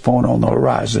lowest point on the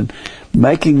horizon,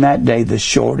 making that day the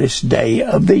shortest day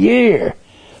of the year.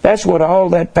 That's what all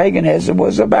that paganism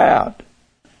was about.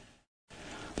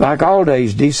 Like all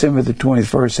days, December the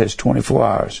 21st has 24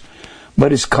 hours.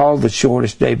 But it's called the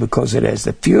shortest day because it has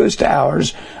the fewest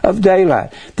hours of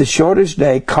daylight. The shortest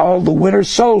day, called the winter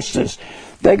solstice.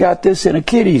 They got this in a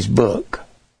kiddie's book.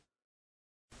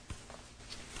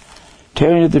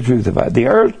 Telling you the truth about it. The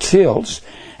earth tilts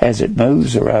as it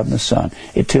moves around the sun.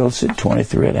 It tilts at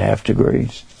 23.5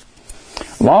 degrees.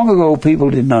 Long ago, people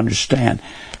didn't understand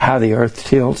how the earth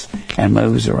tilts and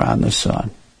moves around the sun.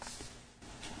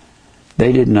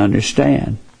 They didn't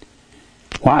understand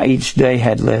why each day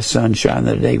had less sunshine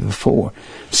than the day before.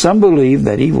 Some believe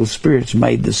that evil spirits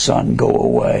made the sun go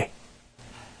away.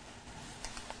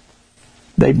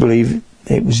 They believe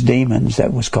it was demons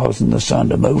that was causing the sun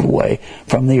to move away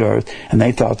from the earth, and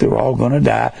they thought they were all going to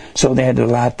die, so they had to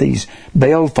light these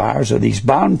balefires or these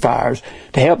bonfires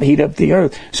to help heat up the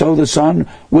earth so the sun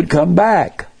would come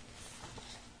back.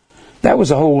 That was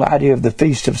the whole idea of the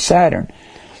Feast of Saturn.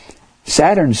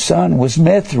 Saturn's son was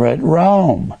Mithra at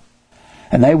Rome,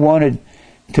 and they wanted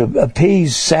to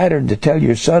appease Saturn to tell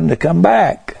your son to come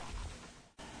back.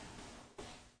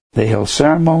 They held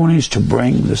ceremonies to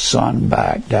bring the sun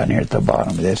back down here at the bottom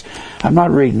of this. I'm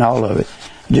not reading all of it.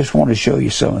 I just want to show you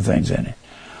some of the things in it.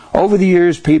 Over the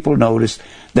years, people noticed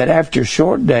that after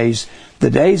short days, the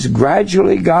days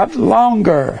gradually got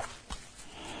longer.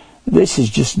 This is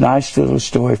just a nice little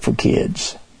story for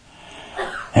kids.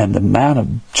 And the amount of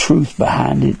truth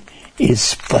behind it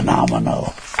is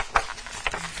phenomenal.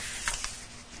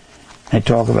 They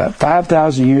talk about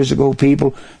 5,000 years ago,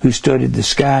 people who studied the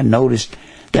sky noticed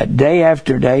that day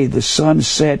after day the sun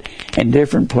set in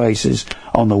different places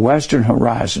on the western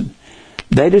horizon.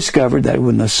 They discovered that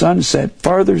when the sun set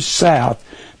further south,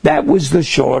 that was the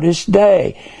shortest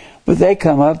day. But they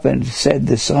come up and said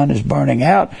the sun is burning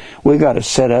out. We've got to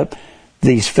set up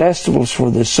these festivals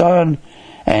for the sun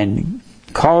and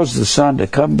cause the sun to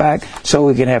come back so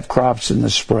we can have crops in the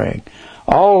spring.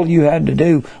 All you had to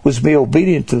do was be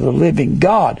obedient to the living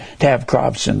God to have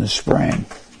crops in the spring.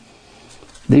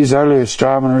 These early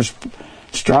astronomers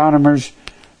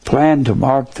planned to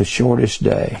mark the shortest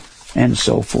day, and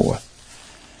so forth.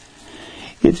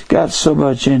 It's got so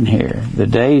much in here. The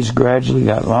days gradually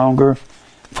got longer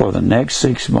for the next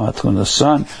 6 months. When the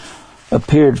sun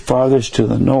appeared farthest to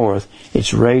the north,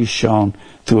 its rays shone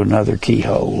through another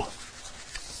keyhole.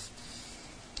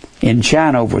 In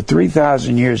China, over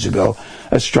 3,000 years ago,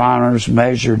 astronomers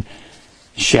measured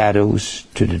shadows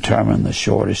to determine the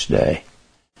shortest day.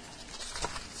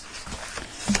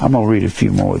 I'm going to read a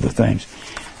few more of the things.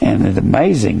 And the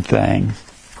amazing thing,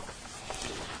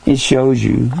 it shows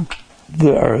you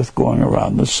the earth going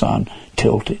around the sun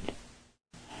tilted.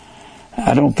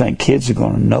 I don't think kids are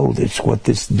going to know what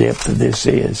this depth of this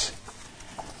is.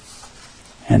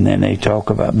 And then they talk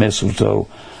about mistletoe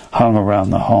hung around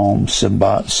the home,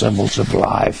 symbols of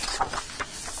life.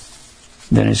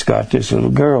 Then it's got this little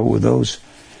girl with those.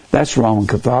 That's Roman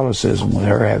Catholicism, with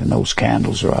her having those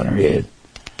candles around her head.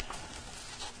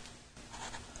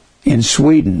 In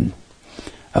Sweden,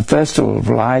 a festival of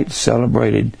light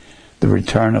celebrated the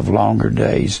return of longer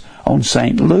days on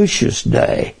St. Lucia's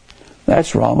Day.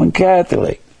 That's Roman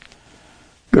Catholic.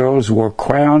 Girls wore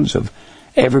crowns of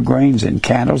evergreens and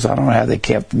candles. I don't know how they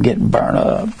kept from getting burned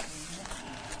up.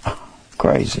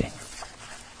 Crazy.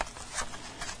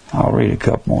 I'll read a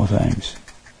couple more things.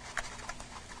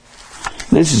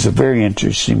 This is a very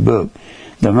interesting book.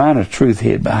 The amount of truth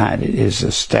hid behind it is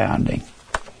astounding.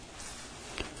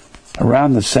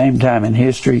 Around the same time in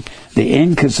history, the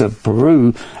Incas of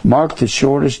Peru marked the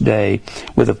shortest day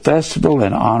with a festival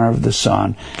in honor of the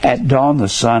sun. At dawn, the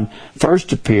sun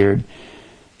first appeared.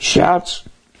 Shouts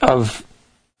of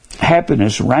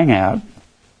happiness rang out,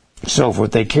 so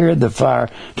forth. They carried the fire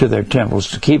to their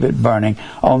temples to keep it burning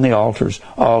on the altars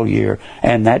all year.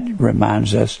 And that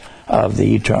reminds us of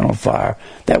the eternal fire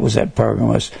that was at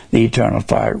Pergamos, the eternal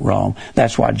fire at Rome.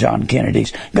 That's why John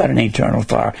Kennedy's got an eternal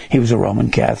fire. He was a Roman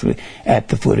Catholic at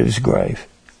the foot of his grave.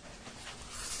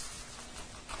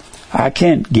 I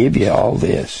can't give you all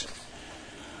this.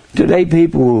 Today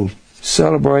people will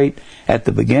celebrate at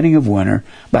the beginning of winter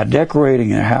by decorating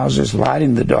their houses,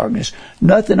 lighting the darkness.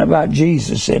 Nothing about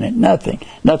Jesus in it. Nothing.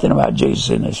 Nothing about Jesus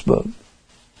in this book.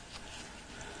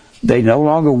 They no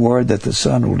longer worry that the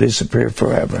sun will disappear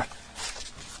forever.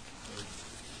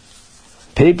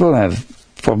 People have,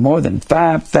 for more than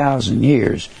 5,000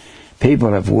 years,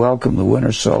 people have welcomed the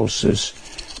winter solstice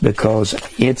because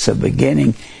it's a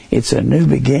beginning. It's a new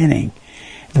beginning.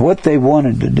 What they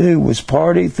wanted to do was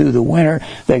party through the winter.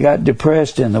 They got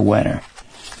depressed in the winter.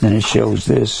 Then it shows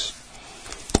this.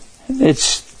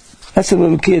 That's a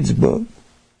little kid's book.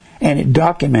 And it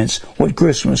documents what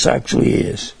Christmas actually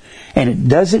is. And it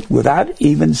does it without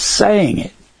even saying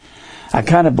it. I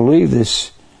kind of believe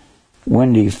this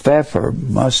Wendy Pfeffer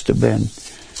must have been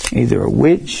either a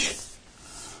witch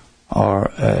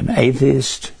or an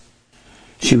atheist.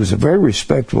 She was a very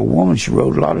respectable woman. She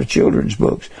wrote a lot of children's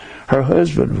books. Her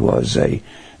husband was a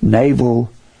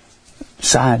naval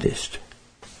scientist.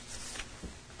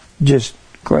 Just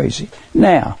crazy.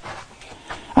 Now,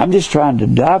 I'm just trying to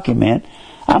document.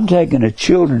 I'm taking a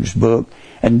children's book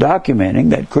and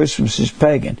documenting that Christmas is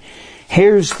pagan.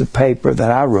 Here's the paper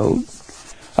that I wrote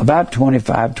about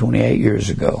 28 years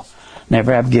ago.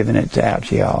 Never have given it out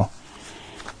to y'all.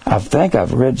 I think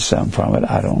I've read some from it.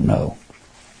 I don't know.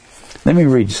 Let me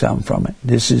read some from it.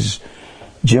 This is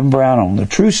Jim Brown on The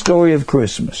True Story of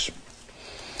Christmas.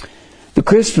 The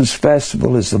Christmas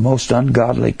festival is the most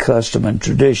ungodly custom and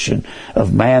tradition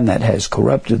of man that has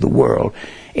corrupted the world.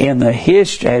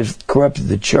 Has corrupted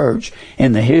the church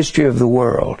in the history of the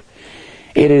world.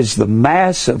 It is the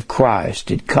Mass of Christ.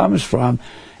 It comes from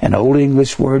an Old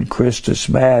English word, Christus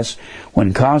Mass,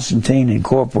 when Constantine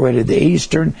incorporated the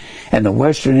Eastern and the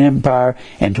Western Empire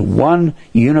into one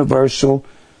universal.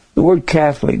 The word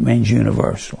Catholic means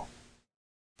universal.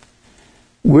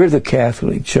 We're the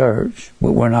Catholic Church,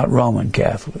 but we're not Roman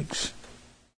Catholics.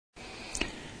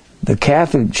 The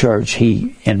Catholic Church,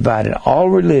 he invited all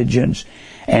religions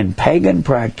and pagan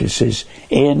practices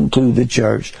into the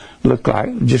church.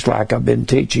 Just like I've been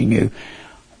teaching you,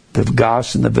 the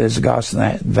Goths and the Visigoths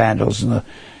and the Vandals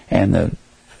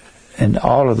and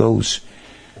all of those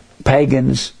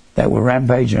pagans that were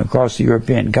rampaging across the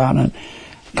European continent.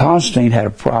 Constantine had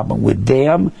a problem with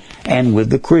them and with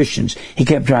the Christians. He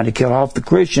kept trying to kill off the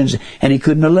Christians, and he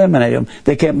couldn't eliminate them.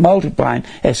 They kept multiplying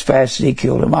as fast as he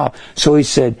killed them off. So he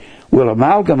said, we'll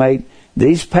amalgamate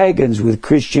these pagans with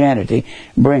Christianity,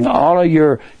 bring all of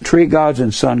your tree gods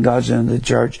and sun gods into the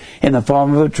church in the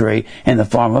form of a tree, in the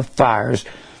form of fires.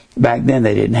 Back then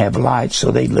they didn't have lights,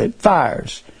 so they lit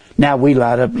fires. Now we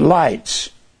light up lights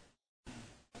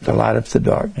to light up the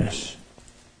darkness.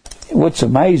 What's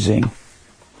amazing,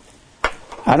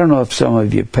 I don't know if some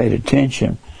of you paid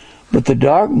attention, but the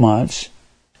dark months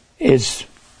is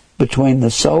between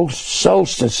the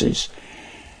solstices.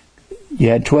 You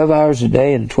had 12 hours a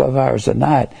day and 12 hours a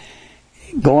night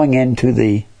going into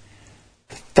the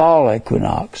fall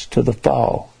equinox, to the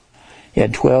fall. You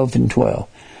had 12 and 12.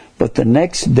 But the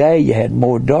next day you had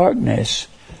more darkness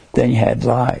than you had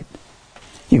light.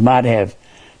 You might have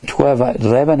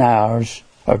 11 hours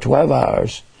or 12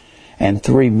 hours and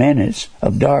 3 minutes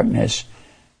of darkness,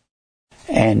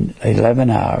 and 11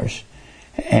 hours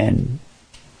and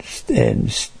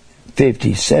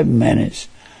 57 minutes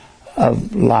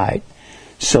of light.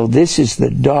 So this is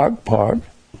the dark part.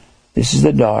 This is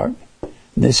the dark.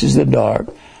 This is the dark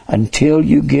until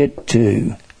you get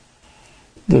to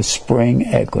the spring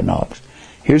equinox.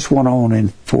 Here's what I want to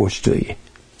enforce to you.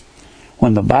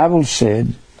 When Paul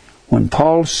said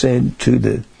to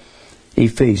the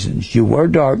Ephesians, you were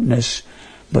darkness,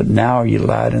 but now are you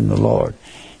light in the Lord.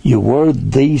 You were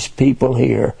these people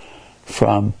here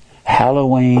from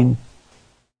Halloween,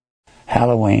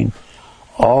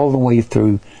 all the way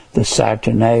through the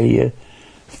Saturnalia,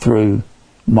 through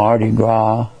Mardi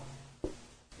Gras,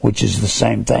 which is the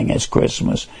same thing as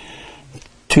Christmas,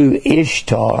 to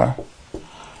Ishtar.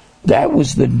 That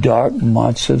was the dark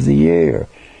months of the year.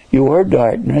 You were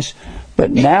darkness,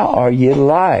 but now are ye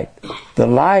light. The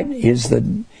light is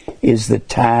the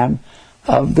time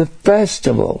of the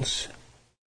festivals.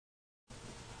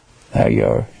 There you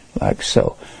are, like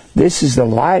so. This is the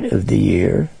light of the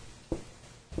year.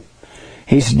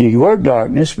 He said, you were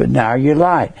darkness, but now you're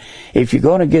light. If you're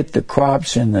going to get the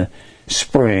crops in the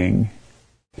spring,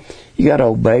 you got to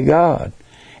obey God.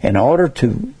 In order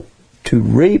to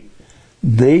reap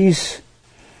these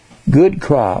good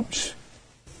crops,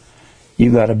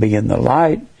 you got to be in the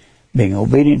light, being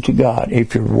obedient to God.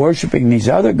 If you're worshiping these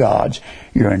other gods,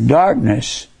 you're in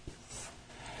darkness.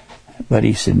 But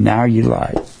he said, now you're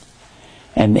light.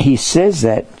 And he says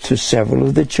that to several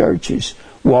of the churches.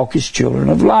 Walk as children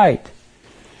of light.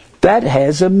 That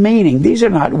has a meaning. These are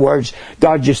not words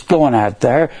God just throwing out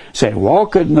there, saying,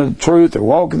 walk in the truth or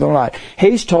walk in the light.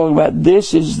 He's talking about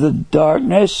this is the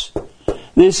darkness,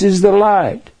 this is the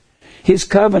light. His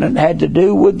covenant had to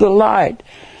do with the light.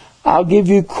 I'll give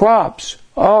you crops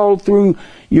all through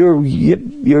your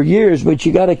years, but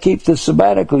you got to keep the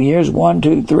sabbatical years, 1,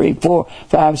 2, 3, 4,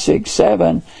 5, 6,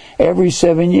 7. Every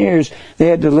 7 years, they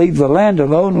had to leave the land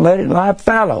alone and let it lie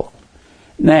fallow.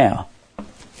 Now,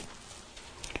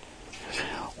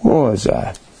 where was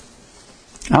I?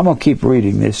 I'm going to keep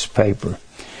reading this paper.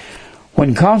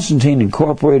 When Constantine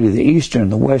incorporated the Eastern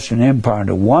and the Western Empire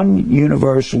into one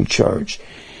universal church,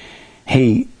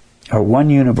 one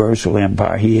universal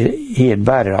empire, he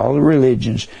invited all the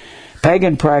religions,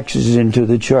 pagan practices into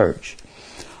the church.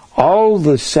 All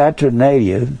the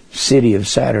Saturnalia, city of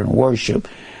Saturn worship,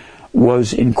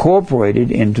 was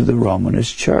incorporated into the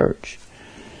Romanist church.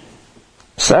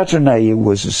 Saturnalia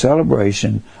was a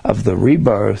celebration of the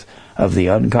rebirth of the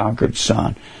unconquered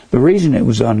sun. The reason it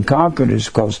was unconquered is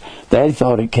because they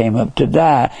thought it came up to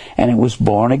die and it was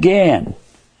born again.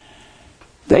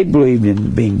 They believed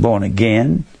in being born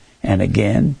again and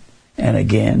again and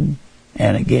again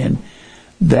and again.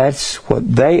 That's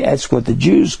what the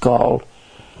Jews called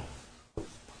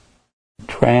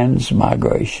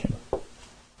transmigration.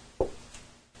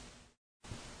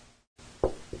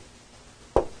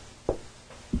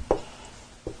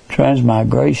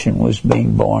 Transmigration was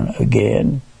being born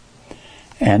again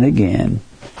and again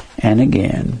and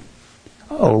again,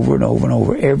 over and over and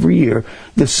over. Every year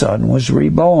the sun was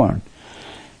reborn.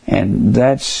 And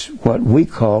that's what we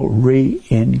call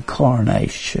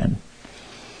reincarnation.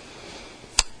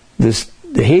 The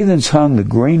heathens hung the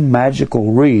green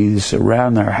magical wreaths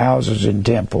around their houses and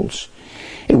temples.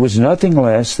 It was nothing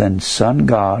less than sun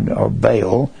god or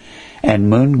Baal and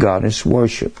moon goddess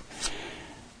worship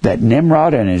that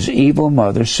Nimrod and his evil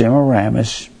mother,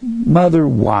 Semiramis, mother,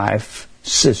 wife,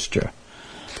 sister.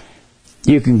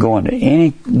 You can go into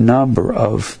any number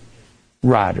of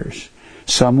writers.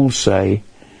 Some will say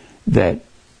that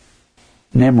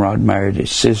Nimrod married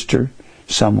his sister.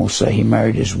 Some will say he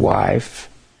married his wife.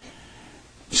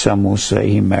 Some will say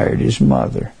he married his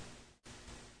mother.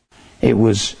 It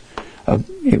was a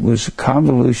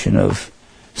convolution of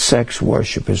sex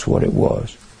worship is what it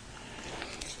was.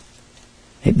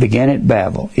 It began at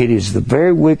Babel. It is the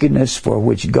very wickedness for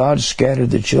which God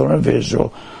scattered the children of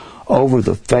Israel over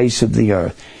the face of the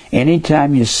earth.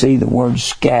 Anytime you see the word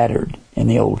scattered in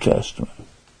the Old Testament,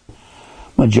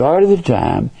 majority of the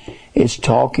time it's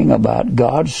talking about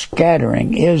God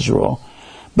scattering Israel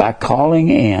by calling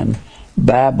in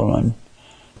Babylon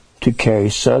to carry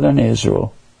southern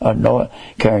Israel,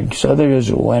 carrying southern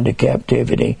Israel into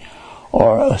captivity,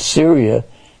 or Assyria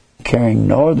carrying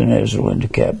northern Israel into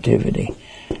captivity.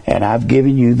 And I've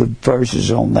given you the verses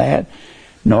on that.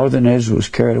 Northern Israel was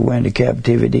carried away into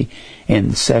captivity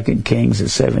in 2 Kings, the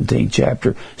 17th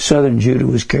chapter. Southern Judah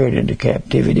was carried into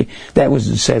captivity. That was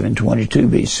in 722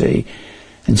 BC.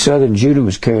 And southern Judah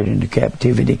was carried into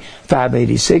captivity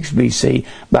 586 BC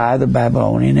by the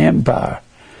Babylonian Empire.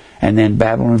 And then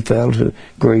Babylon fell to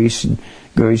Greece. And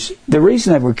Greece. The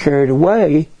reason they were carried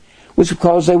away was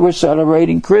because they were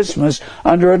celebrating Christmas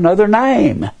under another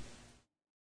name.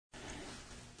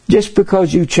 Just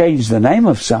because you change the name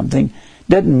of something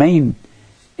doesn't mean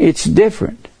it's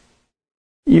different.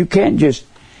 You can't just...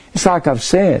 It's like I've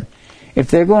said, if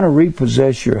they're going to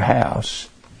repossess your house...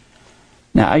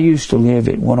 Now, I used to live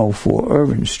at 104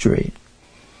 Irvin Street.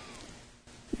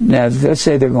 Now, let's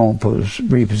say they're going to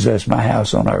repossess my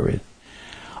house on Irvin.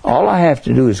 All I have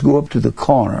to do is go up to the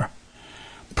corner,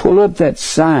 pull up that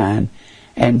sign,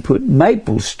 and put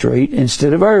Maple Street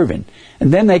instead of Irvin.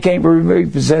 And then they can't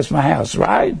repossess my house,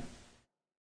 right?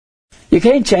 You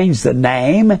can't change the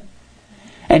name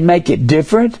and make it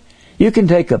different. You can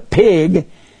take a pig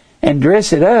and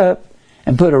dress it up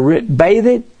and bathe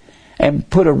it and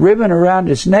put a ribbon around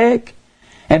its neck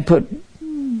and put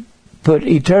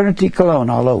eternity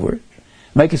cologne all over it.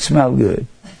 Make it smell good.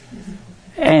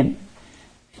 And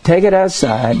take it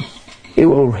outside. It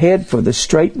will head for the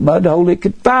straight mud hole it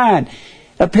could find.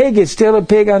 A pig is still a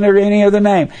pig under any other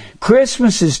name.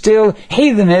 Christmas is still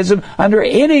heathenism under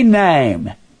any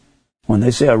name. When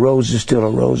they say a rose is still a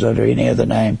rose under any other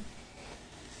name,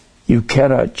 you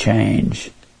cannot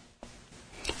change.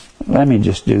 Let me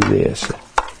just do this.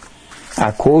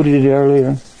 I quoted it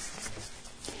earlier.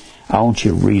 I want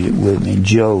you to read it with me.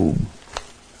 Job,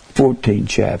 14th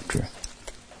chapter.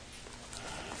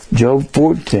 Job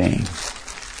 14.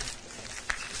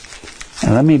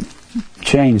 And let me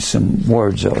change some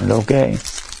words on it, okay?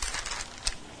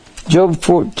 Job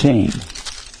 14.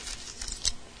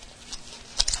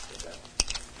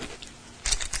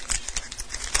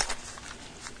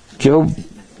 Job,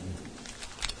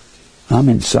 I'm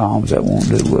in Psalms, that won't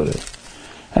do, will it?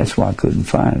 That's why I couldn't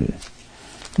find it.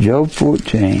 Job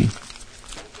 14.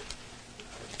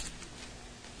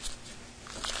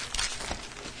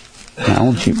 Now, I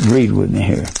want you to read with me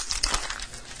here.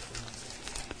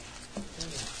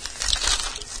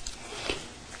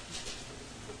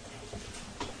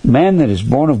 Man that is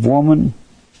born of woman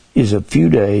is a few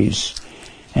days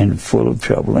and full of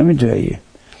trouble. Let me tell you,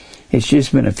 it's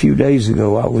just been a few days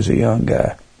ago I was a young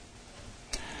guy.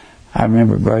 I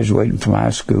remember graduating from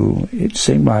high school. It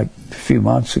seemed like a few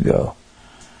months ago.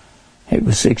 It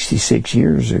was 66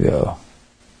 years ago.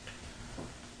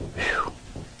 Whew.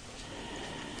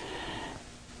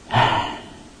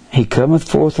 He cometh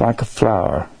forth like a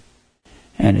flower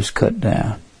and is cut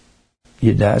down.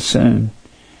 You die soon.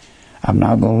 I'm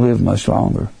not going to live much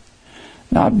longer.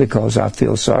 Not because I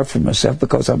feel sorry for myself,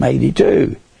 because I'm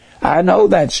 82. I know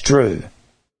that's true.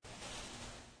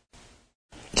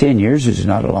 10 years is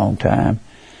not a long time.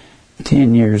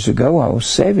 10 years ago I was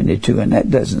 72, and that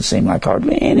doesn't seem like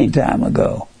hardly any time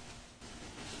ago.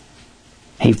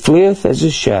 He fleeth as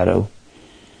a shadow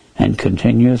and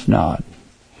continueth not.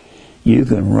 You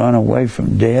can run away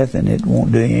from death and it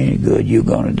won't do you any good. You're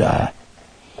going to die.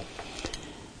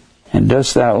 And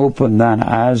dost thou open thine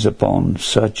eyes upon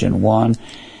such an one,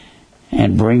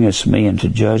 and bringest me into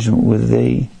judgment with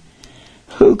thee?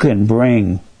 Who can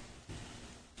bring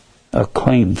a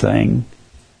clean thing?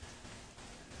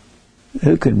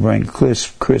 Who can bring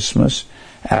Christmas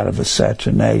out of a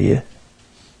Saturnalia?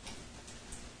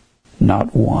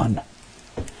 Not one.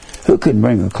 Who can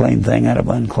bring a clean thing out of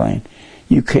unclean?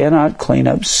 You cannot clean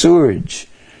up sewage.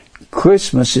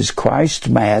 Christmas is Christ's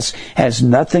Mass, has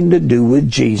nothing to do with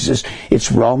Jesus.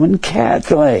 It's Roman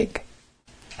Catholic.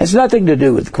 Has nothing to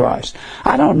do with Christ.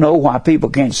 I don't know why people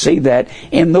can't see that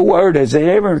in the Word as it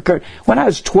ever occurred. When I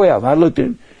was 12, I looked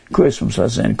at Christmas. I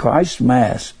was in Christ's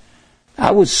Mass.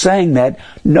 I was saying that.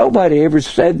 Nobody ever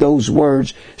said those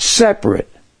words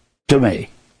separate to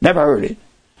me. Never heard it.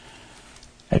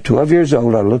 At 12 years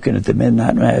old, I was looking at the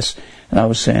Midnight Mass, and I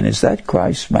was saying, is that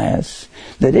Christ's Mass?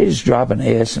 They did just drop an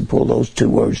S and pull those two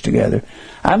words together.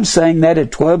 I'm saying that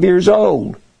at 12 years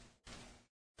old.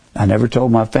 I never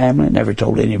told my family, never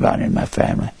told anybody in my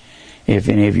family. If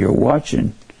any of you are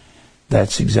watching,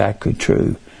 that's exactly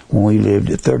true. When we lived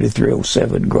at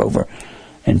 3307 Grover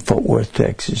in Fort Worth,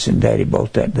 Texas, and Daddy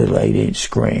bought that little 8-inch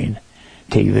screen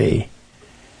TV,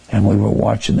 and we were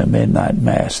watching the Midnight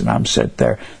Mass, and I'm sitting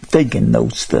there thinking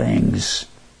those things.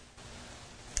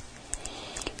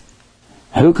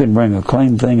 Who can bring a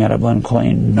clean thing out of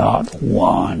unclean? Not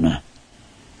one.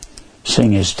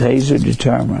 Seeing his days are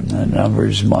determined, and the number of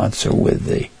his months are with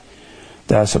thee.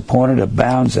 Thou hast appointed a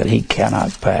bounds that he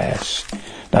cannot pass.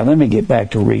 Now let me get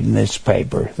back to reading this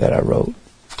paper that I wrote.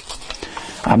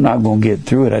 I'm not going to get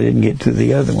through it. I didn't get through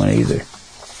the other one either.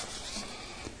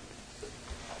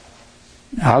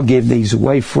 I'll give these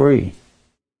away free.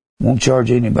 Won't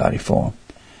charge anybody for them.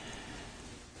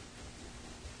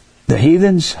 The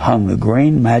heathens hung the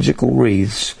green magical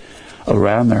wreaths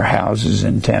around their houses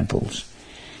and temples.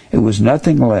 It was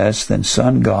nothing less than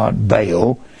sun god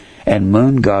Baal and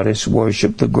moon goddess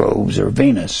worshipped the groves or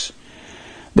Venus.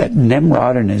 That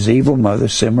Nimrod and his evil mother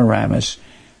Semiramis,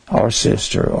 or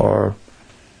sister, or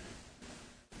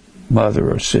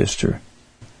mother or sister,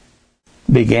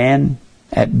 began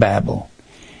at Babel.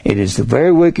 It is the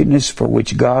very wickedness for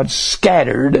which God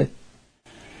scattered.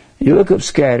 You look up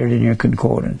scattered in your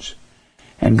concordance,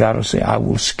 and God will say, I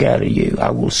will scatter you,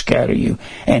 I will scatter you.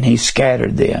 And he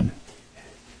scattered them.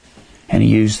 And he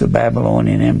used the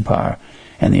Babylonian Empire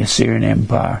and the Assyrian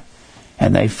Empire,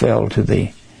 and they fell to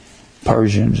the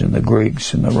Persians and the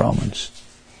Greeks and the Romans.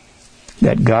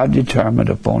 that God determined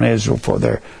upon Israel for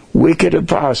their wicked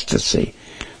apostasy.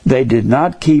 They did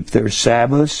not keep their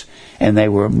Sabbaths, and they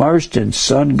were immersed in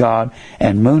sun god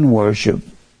and moon worship,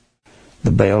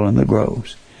 the Baal and the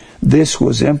groves. This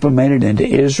was implemented into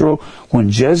Israel when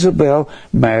Jezebel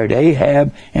married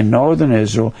Ahab in northern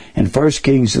Israel in 1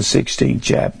 Kings, the 16th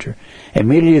chapter.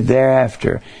 Immediately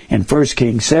thereafter, in 1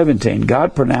 Kings 17,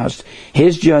 God pronounced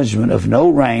His judgment of no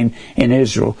rain in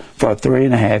Israel for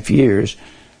 3.5 years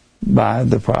by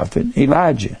the prophet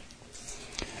Elijah.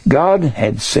 God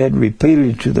had said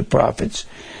repeatedly to the prophets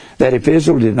that if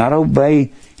Israel did not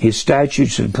obey His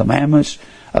statutes and commandments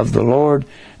of the Lord,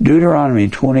 Deuteronomy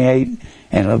 28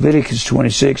 and Leviticus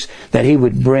 26, that He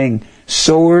would bring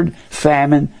sword,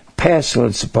 famine,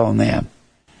 pestilence upon them.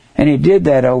 And He did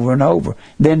that over and over.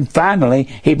 Then finally,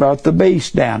 He brought the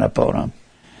beast down upon them.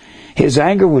 His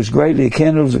anger was greatly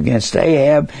kindled against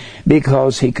Ahab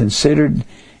because he considered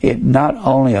it not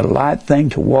only a light thing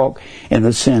to walk in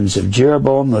the sins of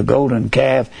Jeroboam, the golden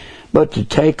calf, but to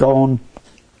take on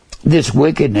this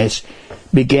wickedness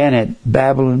began at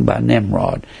Babylon by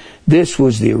Nimrod. This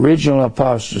was the original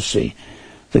apostasy.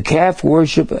 The calf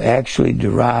worship actually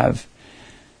derived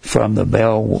from the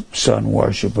Baal sun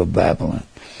worship of Babylon.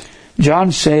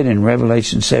 John said in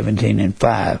Revelation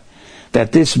 17:5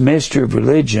 that this mystery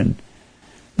religion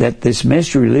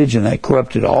that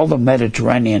corrupted all the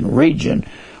Mediterranean region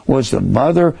was the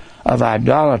mother of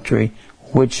idolatry,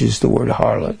 which is the word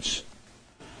harlots.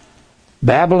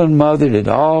 Babylon mothered it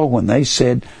all when they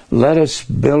said, "Let us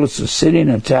build us a city and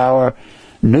a tower,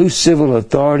 new civil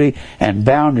authority and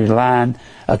boundary line,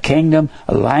 a kingdom,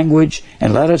 a language,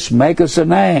 and let us make us a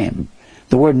name."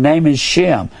 The word name is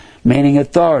Shem, meaning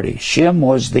authority. Shem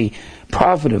was the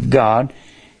prophet of God,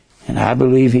 and I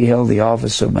believe he held the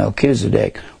office of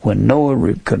Melchizedek when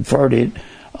Noah conferred it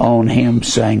on him,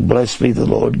 saying, "Blessed be the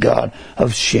Lord God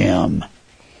of Shem."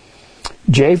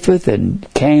 Japheth and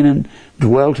Canaan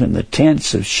dwelt in the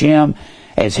tents of Shem,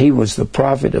 as he was the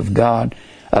prophet of God,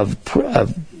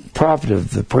 prophet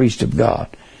of the priest of God.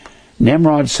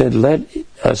 Nimrod said, "Let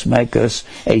us make us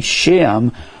a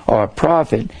Shem, or a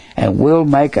prophet, and we'll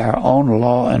make our own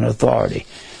law and authority."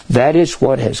 That is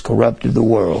what has corrupted the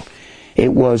world.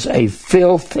 It was a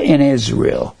filth in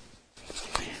Israel.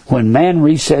 When man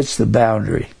resets the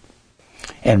boundary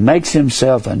and makes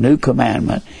himself a new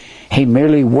commandment, he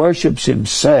merely worships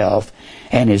himself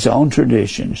and his own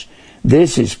traditions.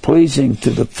 This is pleasing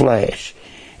to the flesh.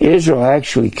 Israel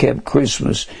actually kept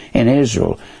Christmas in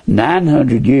Israel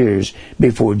 900 years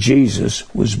before Jesus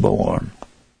was born,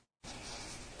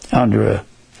 under an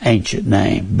ancient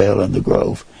name, Baal in the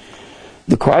Grove.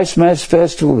 The Christmas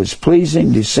festival is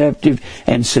pleasing, deceptive,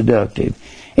 and seductive.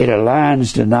 It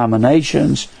aligns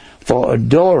denominations for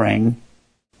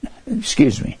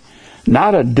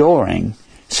not adoring,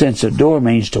 since adore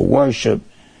means to worship,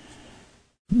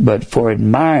 but for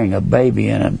admiring a baby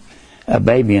in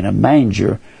a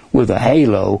manger with a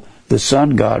halo, the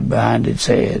sun god behind its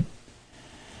head.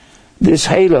 This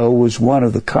halo was one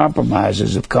of the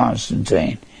compromises of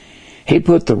Constantine. He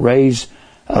put the rays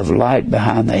of light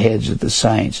behind the heads of the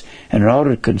saints in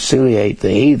order to conciliate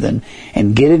the heathen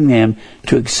and getting them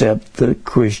to accept the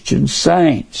Christian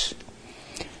saints.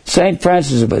 St.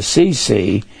 Francis of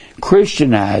Assisi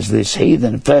Christianized this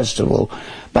heathen festival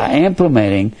by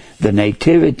implementing the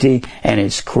Nativity and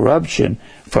its corruption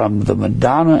from the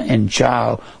Madonna and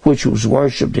Child, which was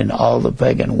worshipped in all the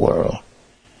pagan world.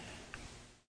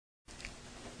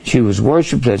 She was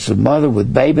worshipped as the mother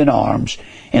with babe in arms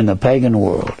in the pagan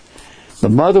world. The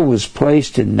mother was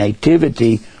placed in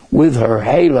nativity with her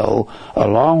halo,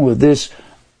 along with this,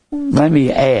 let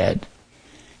me add,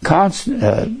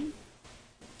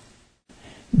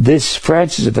 this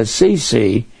Francis of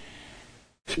Assisi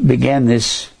began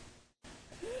this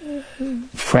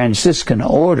Franciscan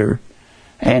order,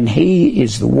 and he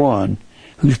is the one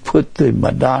who's put the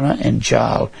Madonna and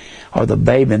Child, or the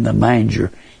babe in the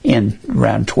manger, in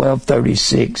around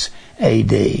 1236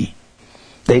 A.D.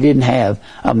 They didn't have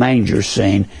a manger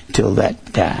scene till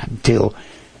that time, till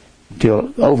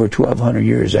over 1200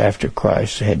 years after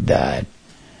Christ had died.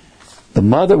 The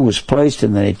mother was placed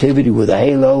in the nativity with a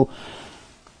halo,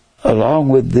 along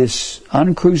with this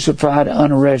uncrucified,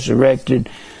 unresurrected.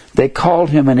 They called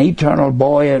him an eternal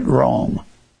boy at Rome.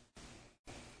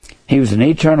 He was an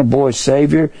eternal boy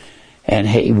Savior, and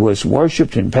he was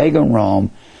worshipped in pagan Rome.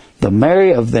 The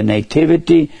Mary of the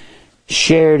Nativity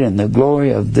shared in the glory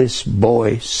of this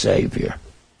boy Savior.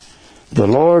 The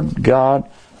Lord God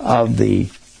of the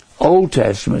Old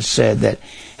Testament said that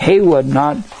He would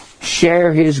not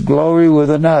share His glory with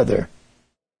another.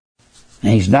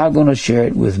 And He's not going to share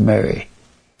it with Mary.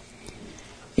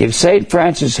 If St.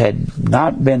 Francis had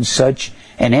not been such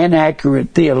an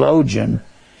inaccurate theologian,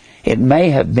 it may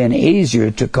have been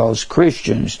easier to cause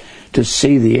Christians to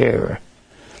see the error.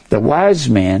 The wise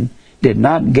men did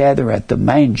not gather at the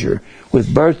manger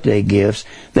with birthday gifts.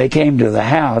 They came to the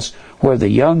house where the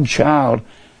young child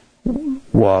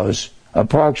was,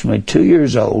 approximately 2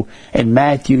 years old, in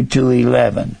Matthew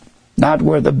 2:11, not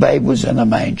where the babe was in the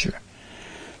manger.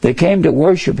 They came to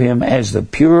worship him as the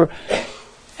pure,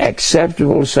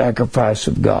 acceptable sacrifice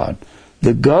of God.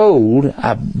 The gold,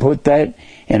 I put that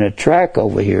in a track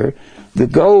over here, the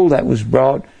gold that was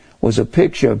brought was a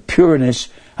picture of pureness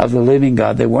of the living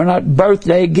God. They were not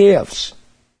birthday gifts.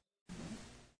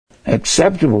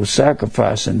 Acceptable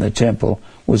sacrifice in the temple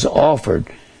was offered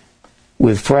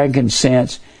with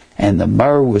frankincense, and the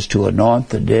myrrh was to anoint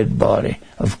the dead body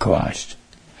of Christ.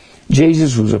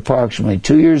 Jesus was approximately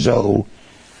 2 years old.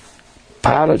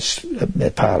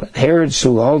 Herod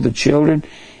slew all the children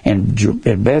in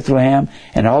Bethlehem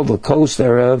and all the coast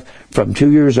thereof from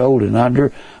 2 years old and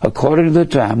under, according to the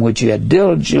time which he had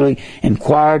diligently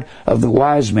inquired of the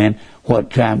wise men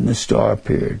what time the star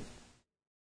appeared.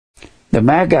 The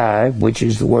Magi, which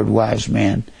is the word wise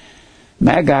men,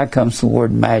 Magi comes from the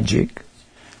word magic.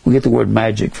 We get the word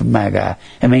magic from Magi.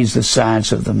 It means the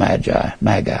science of the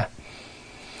Magi.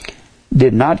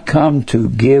 Did not come to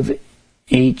give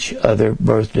each other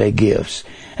birthday gifts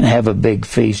and have a big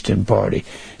feast and party.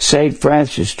 St.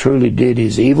 Francis truly did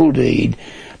his evil deed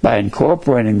by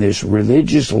incorporating this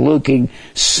religious-looking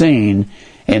scene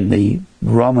in the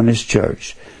Romanist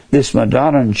Church. This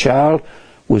Madonna child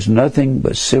was nothing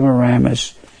but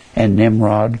Semiramis and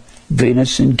Nimrod,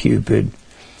 Venus and Cupid,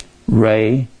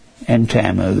 Re and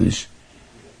Tammuz,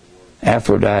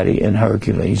 Aphrodite and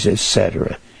Hercules,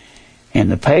 etc. In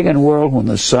the pagan world, when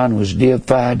the sun was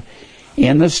deified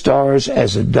in the stars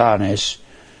as Adonis,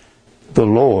 the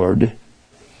Lord,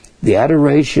 the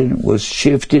adoration was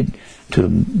shifted to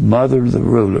Mother the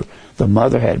ruler. The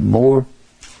mother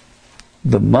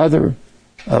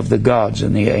of the gods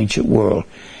in the ancient world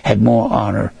had more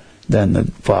honor than the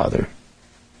father.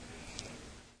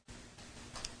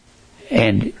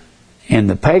 And in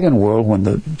the pagan world, when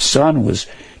the sun was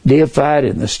deified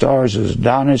in the stars as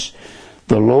Adonis,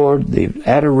 the Lord, the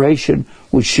adoration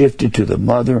was shifted to the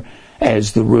mother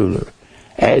as the ruler.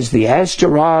 As the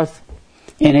Ashtaroth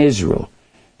in Israel.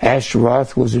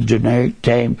 Ashtaroth was a generic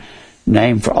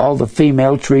name for all the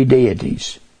female tree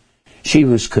deities. She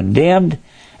was condemned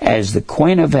as the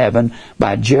Queen of Heaven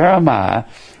by Jeremiah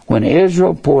when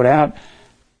Israel poured out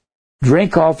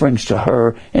drink offerings to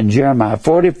her in Jeremiah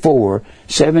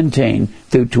 44:17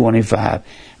 through 25.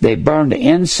 They burned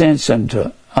incense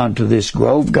unto this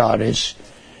grove goddess,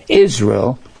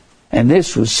 Israel, and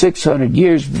this was 600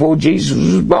 years before Jesus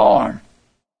was born.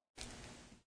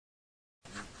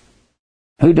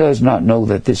 Who does not know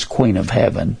that this Queen of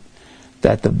Heaven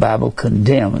that the Bible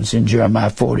condemns in Jeremiah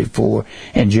 44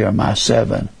 and Jeremiah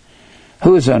 7?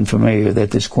 Who is unfamiliar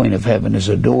that this Queen of Heaven is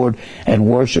adored and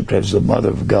worshipped as the Mother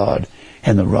of God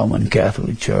in the Roman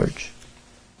Catholic Church?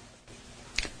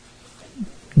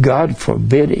 God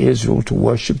forbid Israel to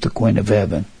worship the Queen of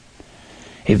Heaven.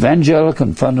 Evangelical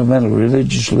and fundamental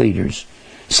religious leaders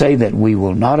say that we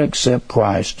will not accept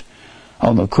Christ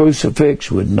on the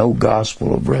crucifix with no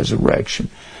gospel of resurrection.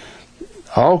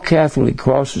 All Catholic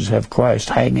crosses have Christ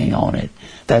hanging on it.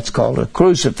 That's called a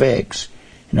crucifix.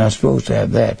 You're not supposed to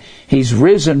have that. He's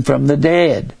risen from the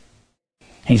dead.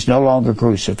 He's no longer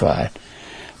crucified.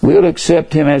 We'll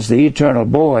accept him as the eternal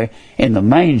boy in the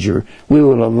manger. We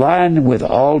will align with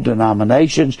all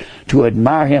denominations to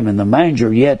admire him in the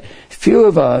manger, yet few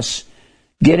of us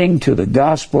getting to the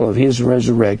gospel of his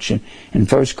resurrection in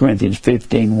 1 Corinthians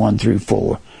 15:1 through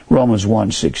 4, Romans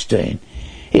 1:16.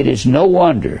 It is no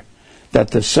wonder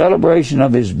that the celebration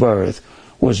of his birth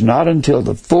was not until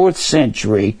the 4th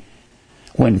century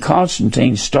when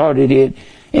Constantine started it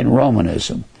in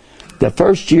Romanism. The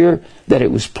first year that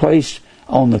it was placed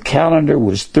on the calendar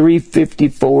was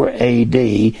 354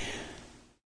 AD,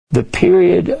 the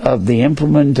period of the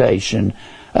implementation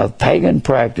of pagan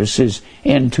practices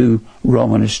into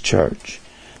Romanist Church.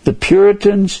 The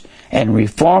Puritans and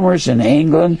Reformers in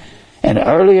England and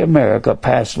early America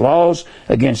passed laws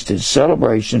against its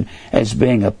celebration as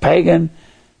being a pagan,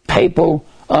 papal,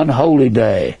 unholy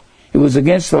day. It was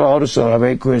against the law to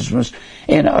celebrate Christmas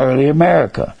in early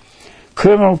America.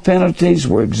 Criminal penalties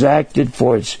were exacted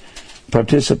for its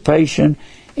participation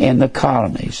in the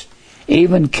colonies.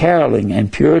 Even caroling in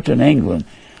Puritan England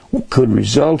could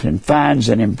result in fines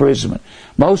and imprisonment.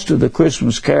 Most of the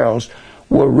Christmas carols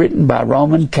were written by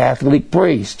Roman Catholic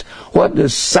priests. What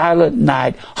does Silent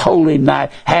Night, Holy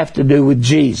Night have to do with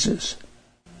Jesus?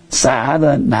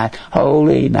 Silent night,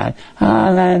 holy night,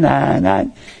 holy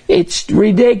night. It's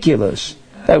ridiculous.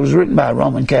 That was written by a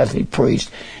Roman Catholic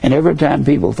priest. And every time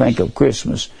people think of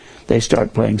Christmas, they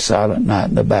start playing Silent Night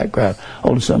in the background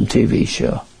on some TV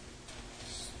show.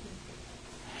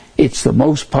 It's the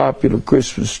most popular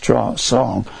Christmas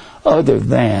song other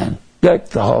than Deck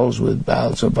the Halls with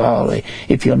Boughs of Holly.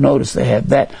 If you'll notice, they have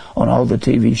that on all the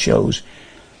TV shows.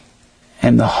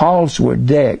 And the halls were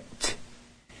decked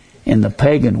in the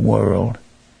pagan world,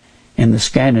 in the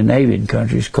Scandinavian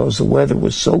countries, because the weather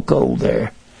was so cold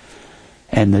there.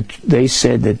 And they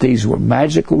said that these were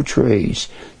magical trees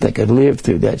that could live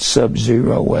through that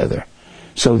sub-zero weather.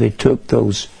 So they took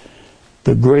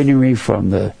the greenery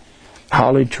from the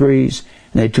holly trees,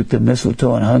 and they took the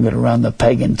mistletoe and hung it around the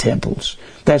pagan temples.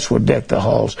 That's where Deck the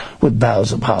Halls with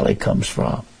Boughs of Holly comes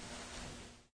from.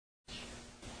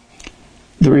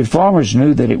 The Reformers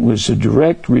knew that it was a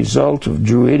direct result of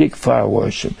Druidic fire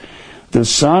worship. The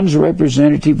sun's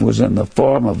representative was in the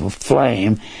form of a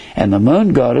flame, and the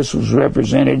moon goddess was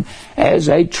represented as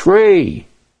a tree.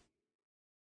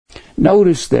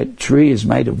 Notice that tree is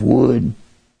made of wood,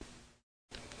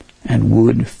 and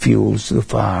wood fuels the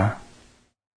fire.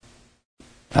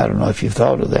 I don't know if you've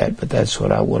thought of that, but that's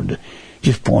what I wanted to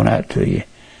just point out to you.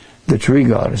 The tree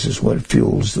goddess is what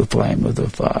fuels the flame of the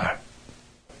fire.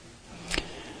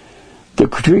 The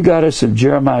tree goddess of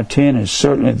Jeremiah 10 is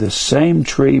certainly the same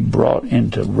tree brought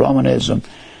into Romanism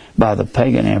by the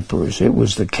pagan emperors. It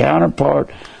was the counterpart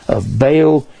of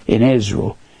Baal in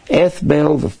Israel.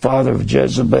 Ethbaal, the father of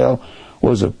Jezebel,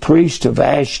 was a priest of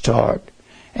Ashtart.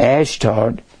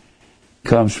 Ashtart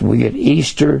comes from, we get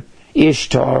Easter,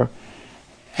 Ishtar,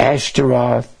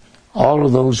 Ashtaroth, all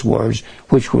of those words,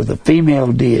 which were the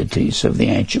female deities of the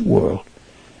ancient world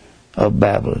of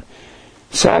Babylon.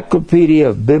 Encyclopedia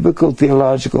of Biblical,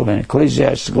 Theological, and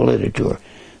Ecclesiastical Literature.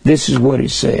 This is what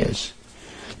it says.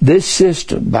 This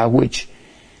system by which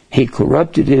he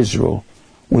corrupted Israel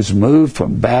was moved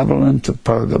from Babylon to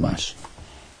Pergamos.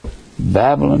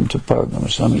 Babylon to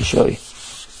Pergamos. Let me show you.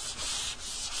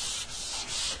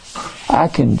 I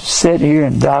can sit here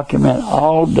and document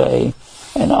all day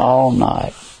and all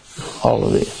night all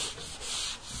of this.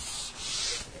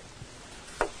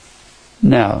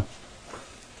 Now,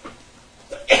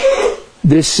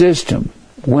 this system,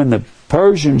 when the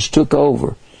Persians took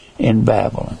over in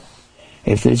Babylon,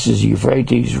 if this is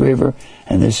Euphrates River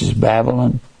and this is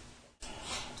Babylon,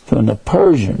 when the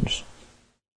Persians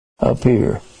up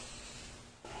here,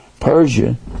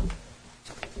 Persia's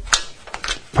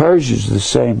the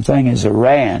same thing as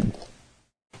Iran.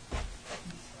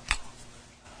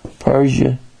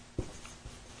 Persia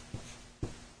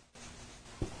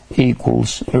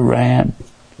equals Iran,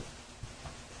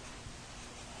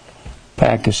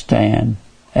 Pakistan,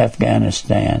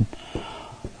 Afghanistan,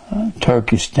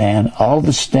 Turkestan, all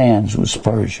the stands was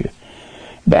Persia.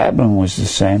 Babylon was the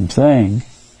same thing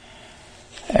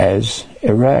as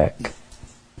Iraq.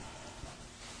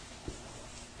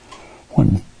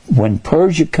 When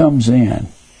Persia comes in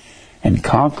and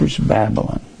conquers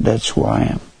Babylon, that's where I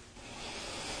am.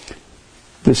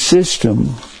 The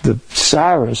system, the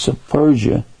Cyrus of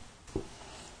Persia,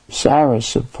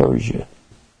 Cyrus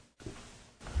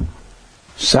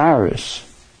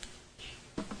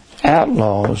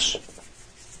outlaws,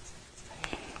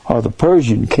 or the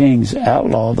Persian kings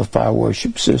outlaw the fire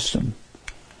worship system.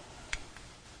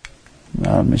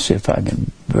 Now, let me see if I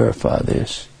can verify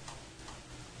this.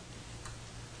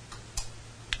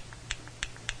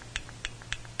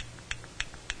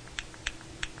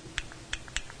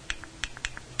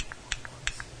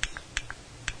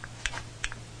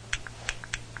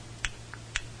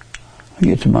 I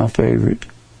get to my favorite.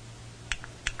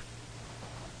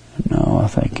 No, I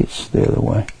think it's the other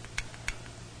way.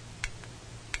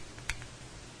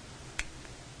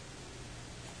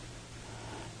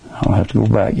 I'll have to go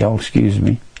back. Y'all excuse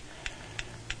me.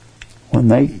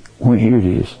 Here it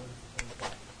is.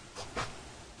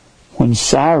 When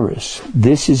Cyrus,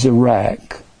 this is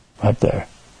Iraq, right there.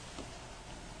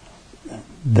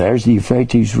 There's the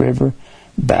Euphrates River.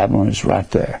 Babylon is right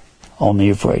there on the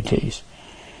Euphrates.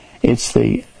 It's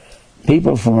the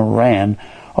people from Iran,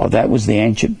 or that was the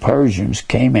ancient Persians,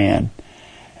 came in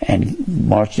and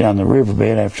marched down the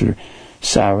riverbed after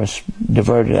Cyrus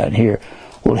diverted out here.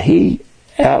 Well, he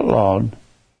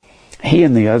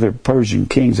and the other Persian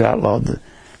kings outlawed the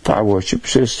fire worship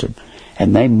system,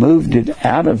 and they moved it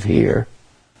out of here.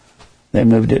 They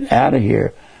moved it out of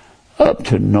here up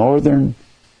to northern,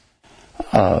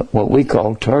 what we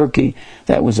call Turkey.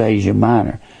 That was Asia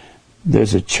Minor.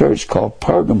 There's a church called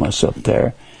Pergamos up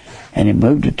there, and he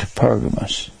moved it to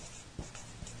Pergamos.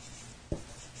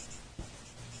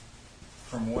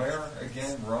 from where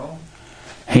again? Rome?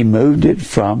 He moved it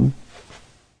from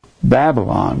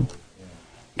Babylon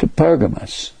to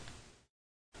Pergamos.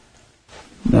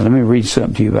 Now let me read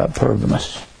something to you about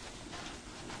Pergamos.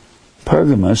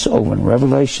 Pergamos, over in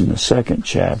Revelation, the 2nd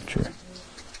chapter.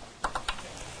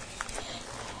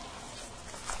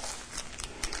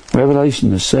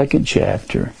 Revelation, the 2nd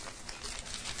chapter.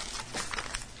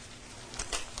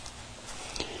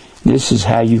 This is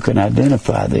how you can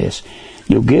identify this.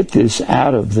 You'll get this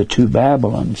out of the two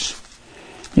Babylons.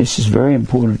 This is very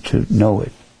important to know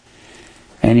it.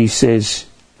 And he says,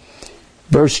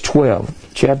 verse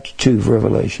 12, chapter 2 of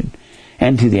Revelation,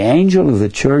 and to the angel of the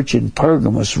church in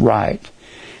Pergamos write,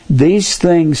 these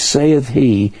things saith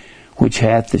he which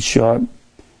hath the sharp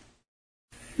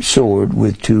sword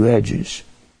with two edges.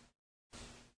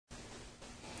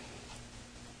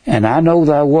 And I know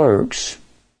thy works.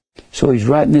 So he's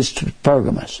writing this to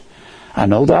Pergamos. I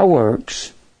know thy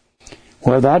works,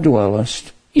 where thou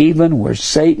dwellest, even where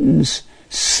Satan's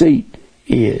seat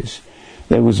is.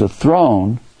 There was a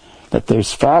throne that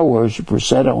there's fire worshippers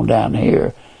sat on down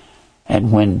here,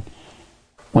 and when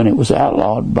it was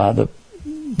outlawed by the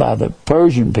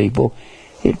Persian people,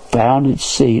 it found its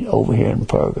seat over here in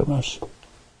Pergamos.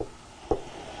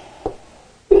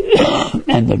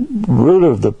 And the ruler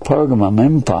of the Pergamum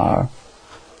Empire,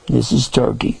 this is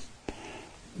Turkey.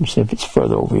 Let's see if it's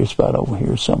further over here. It's about over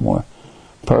here somewhere.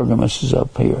 Pergamos is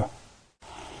up here.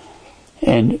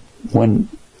 And when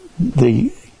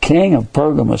the king of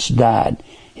Pergamos died,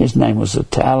 his name was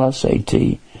Attalus,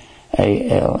 A-T-A-L-A-S.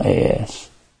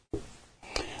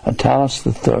 Attalus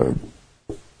III.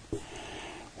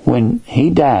 When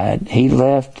he died, he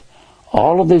left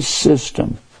all of his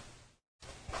system.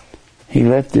 He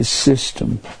left this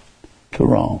system to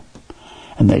Rome.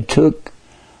 And they took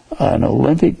an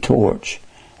Olympic torch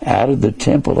out of the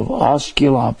temple of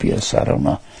Asclepius. I don't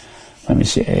know. Let me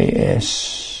see.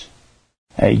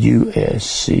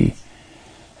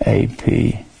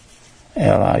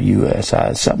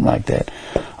 A-U-S-C-A-P-L-I-U-S-I, something like that.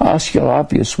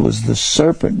 Asclepius was the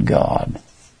serpent god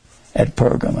at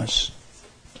Pergamos.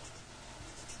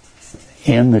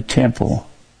 In the temple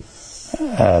he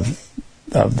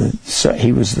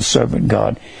was the serpent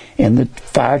god in the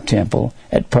fire temple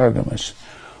at Pergamos.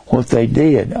 What they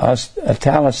did,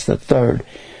 Attalus III,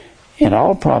 in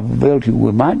all probability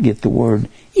we might get the word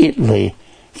Italy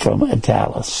from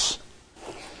Attalus.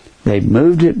 They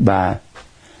moved it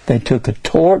they took a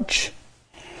torch.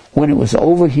 When it was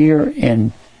over here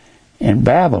in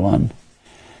Babylon,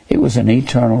 it was an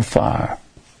eternal fire.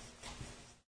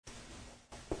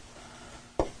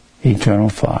 Eternal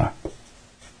fire.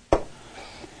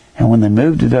 And when they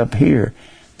moved it up here,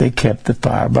 they kept the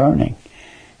fire burning.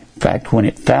 In fact, when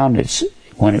it found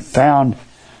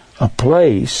a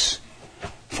place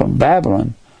from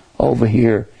Babylon over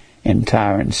here in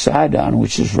Tyre and Sidon,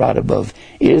 which is right above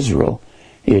Israel,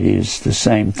 it is the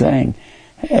same thing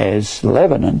as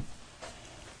Lebanon,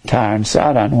 Tyre and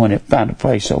Sidon. When it found a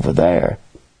place over there,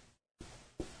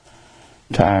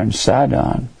 Tyre and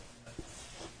Sidon,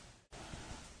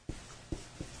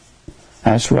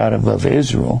 that's right above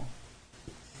Israel.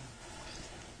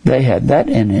 They had that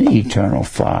in an eternal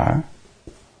fire.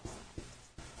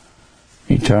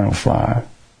 Eternal fire.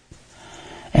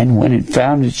 And when it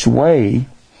found its way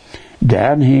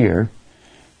down here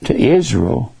to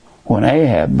Israel, when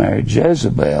Ahab married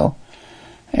Jezebel,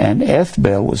 and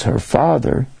Ethbaal was her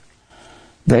father,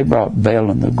 they brought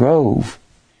Baal in the Grove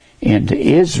into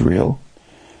Israel,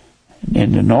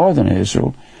 into northern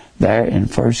Israel, there in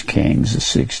 1 Kings, the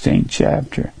 16th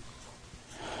chapter.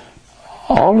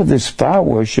 All of this fire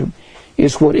worship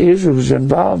is what Israel was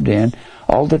involved in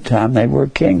all the time they were a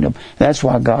kingdom. That's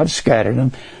why God scattered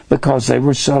them, because they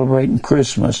were celebrating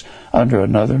Christmas under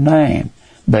another name,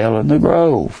 Baal in the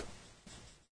Grove.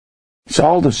 It's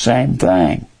all the same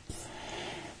thing.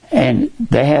 And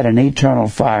they had an eternal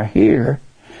fire here,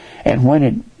 and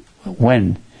when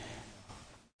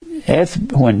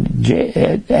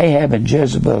Ahab and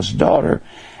Jezebel's daughter,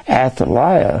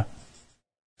 Athaliah,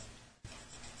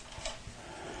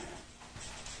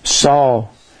 saw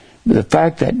the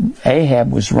fact that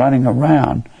Ahab was running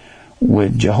around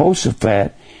with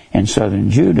Jehoshaphat in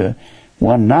southern Judah,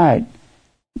 one night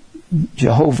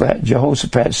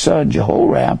Jehoshaphat's son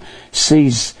Jehoram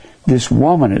sees this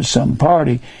woman at some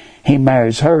party. He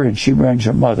marries her, and she brings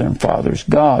her mother and father's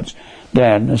gods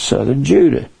down to southern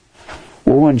Judah.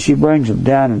 Well, when she brings them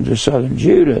down into southern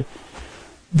Judah,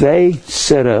 they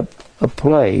set up a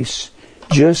place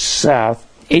just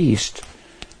southeast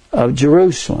of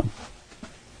Jerusalem.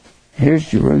 Here's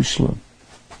Jerusalem.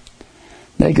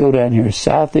 They go down here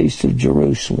southeast of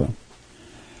Jerusalem,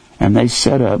 and they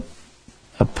set up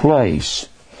a place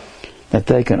that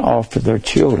they can offer their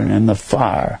children in the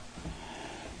fire.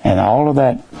 And all of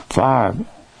that fire,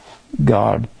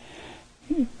 God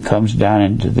comes down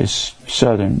into this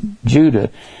southern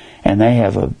Judah, and they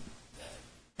have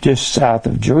just south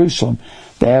of Jerusalem,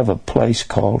 they have a place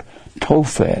called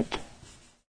Tophet.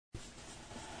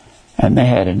 And they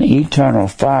had an eternal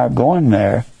fire going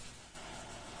there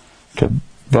to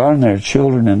burn their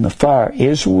children in the fire.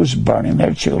 Israel was burning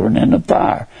their children in the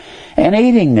fire and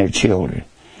eating their children.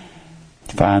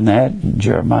 You find that in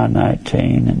Jeremiah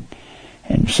 19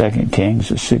 and 2 Kings,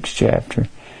 the 6th chapter,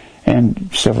 and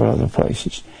several other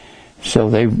places. So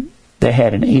they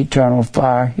had an eternal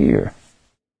fire here.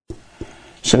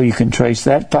 So you can trace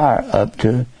that fire up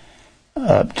to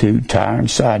Tyre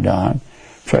and Sidon,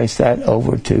 trace that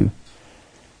over to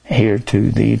here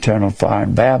to the eternal fire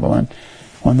in Babylon.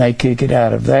 When they kick it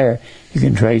out of there, you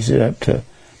can trace it up to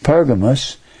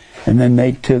Pergamos, and then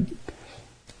they took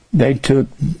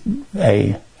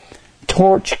a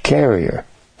torch carrier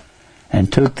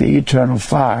and took the eternal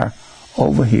fire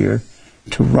over here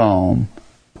to Rome.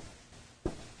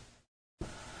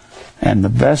 And the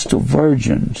Vestal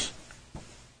virgins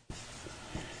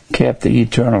kept the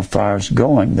eternal fires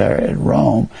going there at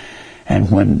Rome. And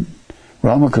when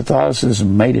Roman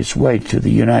Catholicism made its way to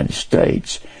the United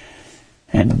States,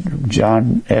 and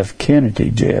John F.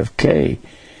 Kennedy, JFK,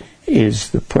 is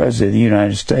the President of the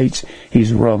United States,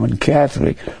 he's a Roman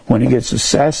Catholic. When he gets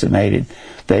assassinated,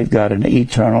 they've got an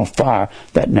eternal fire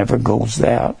that never goes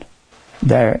out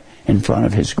there in front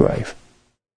of his grave.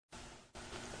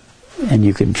 And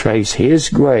you can trace his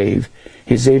grave,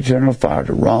 his eternal fire,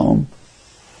 to Rome,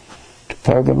 to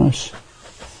Pergamos,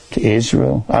 to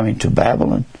Israel, to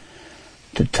Babylon,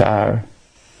 to Tyre,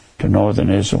 to northern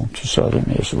Israel, to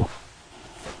southern Israel.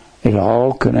 It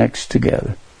all connects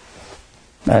together.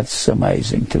 That's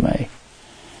amazing to me.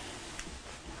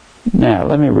 Now,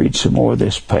 let me read some more of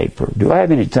this paper. Do I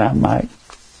have any time, Mike?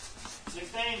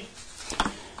 16.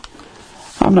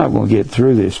 I'm not going to get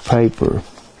through this paper.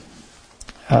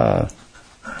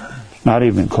 Not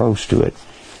even close to it.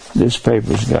 This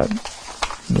paper's got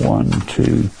 1,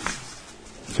 2,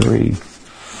 3,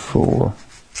 4,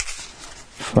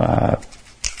 5,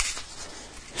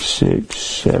 6,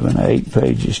 7, 8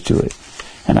 pages to it.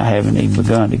 And I haven't even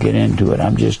begun to get into it.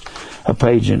 I'm just a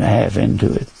page and a half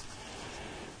into it.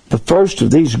 The first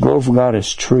of these Grove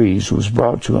Goddess trees was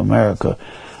brought to America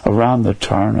around the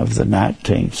turn of the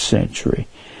 19th century.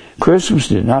 Christmas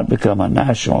did not become a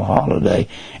national holiday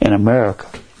in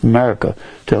America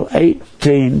till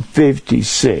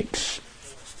 1856.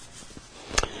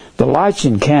 The lights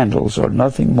and candles are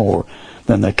nothing more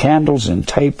than the candles and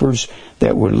tapers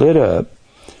that were lit up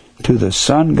to the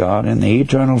sun god in the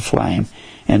eternal flame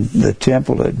in the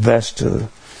temple at Vesta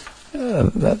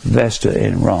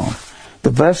in Rome. The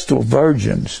Vestal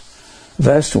virgins.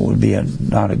 Vestal would be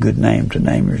not a good name to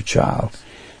name your child.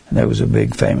 And there was a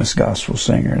big famous gospel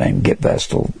singer named Get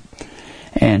Vestal,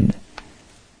 and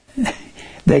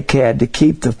they had to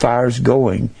keep the fires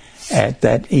going at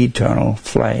that eternal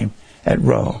flame at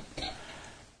Rome.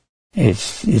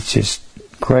 It's just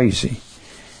crazy.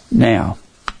 Now,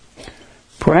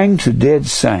 praying to dead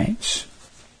saints,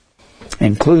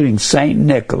 including St.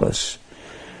 Nicholas.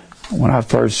 When I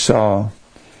first saw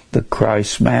the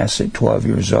Christ Mass at 12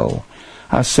 years old,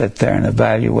 I sat there and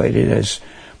evaluated, as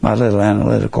my little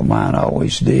analytical mind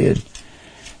always did.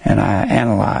 And I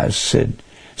analyzed, said,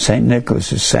 St.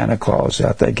 Nicholas is Santa Claus.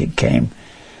 I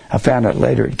found out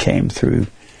later it came through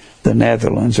the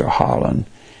Netherlands or Holland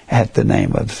at the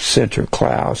name of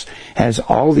Sinterklaas. Has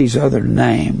all these other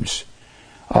names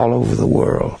all over the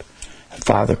world.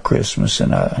 Father Christmas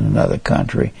in another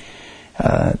country.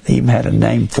 They even had a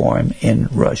name for him in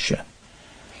Russia.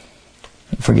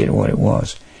 I forget what it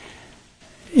was.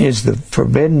 Is the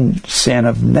forbidden sin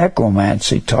of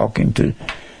necromancy, talking to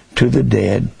the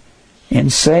dead in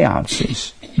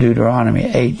seances. Deuteronomy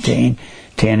 18,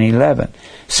 10, 11.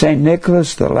 St.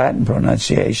 Nicholas, the Latin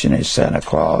pronunciation is Santa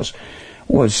Claus,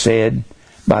 was said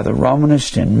by the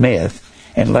Romanist in myth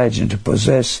and legend to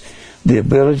possess the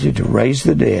ability to raise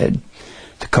the dead,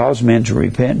 to cause men to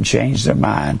repent and change their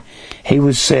mind. He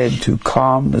was said to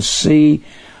calm the sea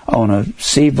on a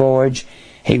sea voyage.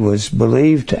 He was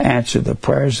believed to answer the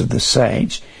prayers of the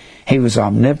saints. He was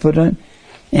omnipotent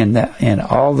in that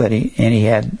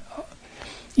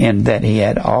he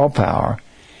had all power.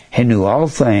 He knew all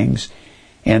things,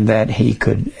 and that he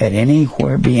could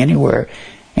be anywhere,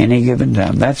 any given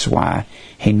time. That's why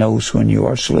he knows when you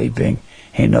are sleeping.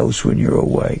 He knows when you're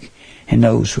awake. He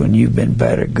knows when you've been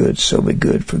bad or good, so be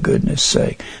good for goodness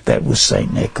sake. That was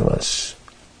St. Nicholas.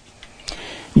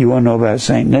 You want to know about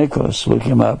St. Nicholas? Look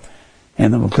him up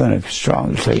And the McClintock Strong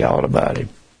will tell you all about him.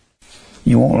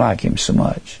 You won't like him so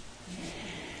much.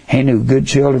 He knew good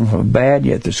children from bad,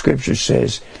 yet the Scripture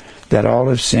says that all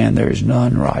have sinned, there is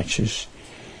none righteous.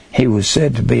 He was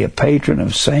said to be a patron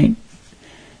of saints,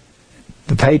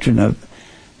 be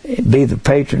the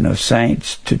patron of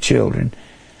saints to children,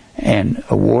 and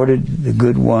awarded the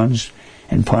good ones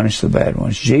and punished the bad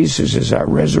ones. Jesus is our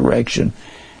resurrection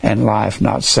and life,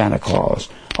 not Santa Claus.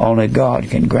 Only God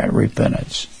can grant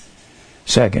repentance.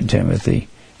 2 Timothy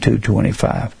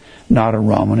 2:25. Not a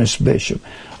Romanist bishop.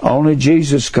 Only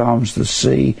Jesus calms the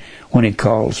sea when he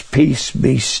calls, "Peace,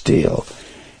 be still."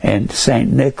 And St.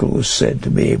 Nicholas was said to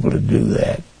be able to do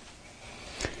that.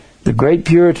 The great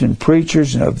Puritan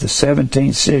preachers of the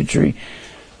 17th century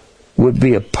would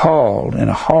be appalled and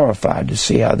horrified to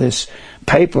see how this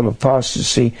papal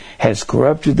apostasy has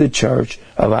corrupted the church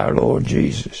of our Lord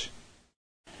Jesus.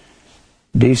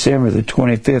 December the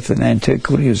 25th in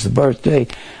antiquity is the birthday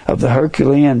of the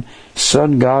Herculean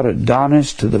sun god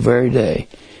Adonis to the very day.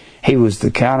 He was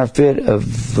the counterfeit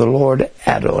of the Lord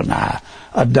Adonai.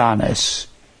 Adonis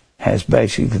has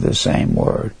basically the same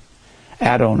word.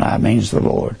 Adonai means the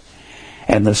Lord.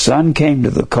 And the sun came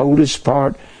to the coldest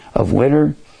part of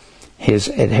winter. His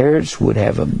adherents would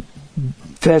have a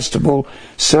festival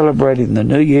celebrating the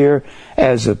new year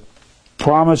as a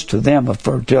promise to them of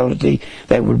fertility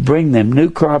that would bring them new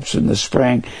crops in the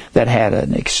spring, that had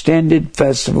an extended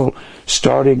festival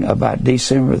starting about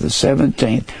December the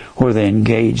 17th, where they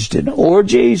engaged in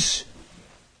orgies,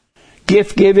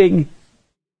 gift-giving,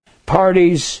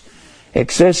 parties,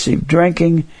 excessive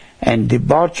drinking, and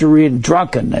debauchery and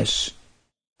drunkenness.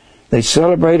 They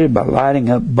celebrated by lighting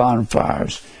up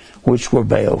bonfires, which were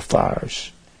Baal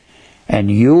fires, and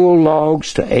Yule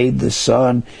logs to aid the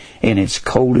sun in its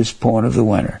coldest point of the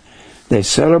winter. They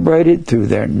celebrated through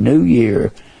their new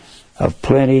year of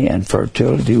plenty and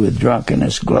fertility with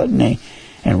drunkenness, gluttony,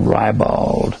 and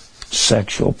ribald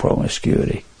sexual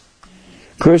promiscuity.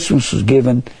 Christmas was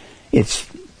given its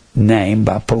name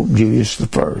by Pope Julius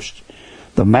I.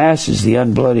 The Mass is the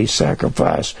unbloody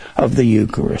sacrifice of the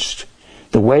Eucharist.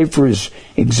 The wafer is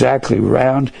exactly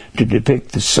round to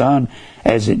depict the sun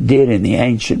as it did in the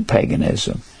ancient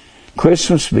paganism.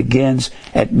 Christmas begins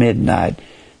at midnight,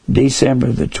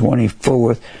 December the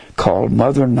 24th, called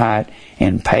Mother Night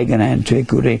in pagan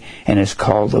antiquity, and is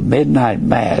called the Midnight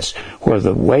Mass, where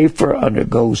the wafer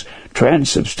undergoes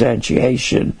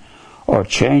transubstantiation, or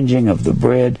changing of the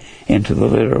bread into the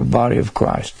literal body of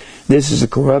Christ. This is a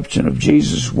corruption of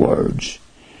Jesus' words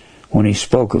when he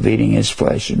spoke of eating his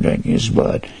flesh and drinking his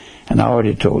blood. And I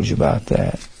already told you about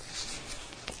that.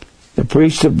 The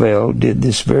priest of Baal did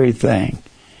this very thing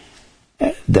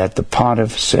that the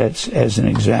pontiff sets as an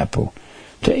example.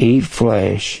 To eat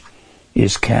flesh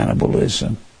is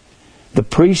cannibalism. The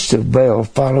priests of Baal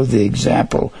followed the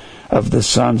example of the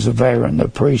sons of Aaron, the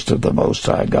priest of the Most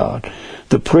High God.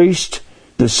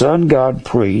 The sun god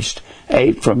priest,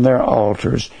 ate from their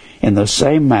altars in the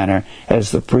same manner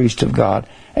as the priest of God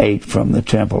ate from the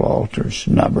temple altars.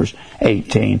 Numbers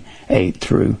 18, 8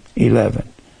 through 11.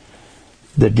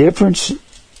 The difference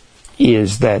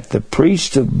is that the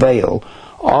priest of Baal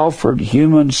offered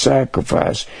human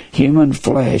sacrifice, human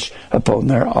flesh, upon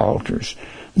their altars.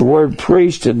 The word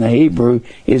priest in the Hebrew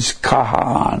is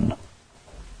kahan.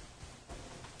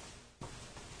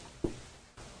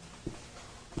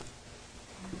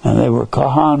 And they were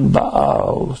Kahan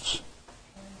Baals.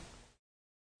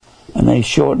 And they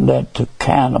shortened that to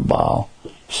cannibal,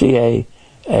 Chahanabal,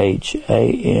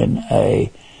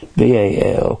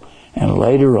 and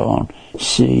later on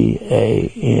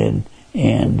Cannibal.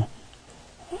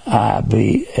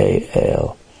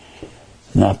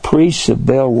 Now, priests of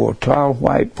Baal wore tall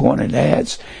white pointed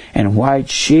hats and white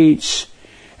sheets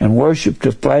and worshipped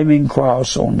a flaming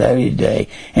cross on that day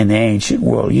in the ancient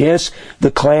world. Yes,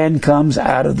 the Klan comes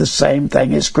out of the same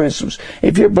thing as Christmas.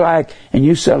 If you're black and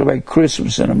you celebrate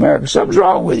Christmas in America, something's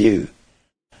wrong with you.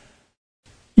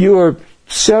 You are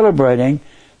celebrating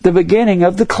the beginning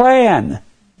of the Klan.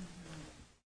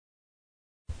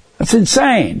 That's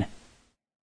insane.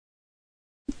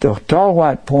 The tall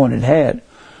white pointed hat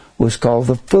was called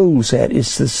the fool's hat.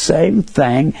 It's the same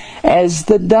thing as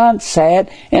the dunce hat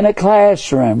in a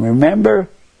classroom, remember?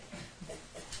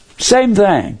 Same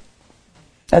thing.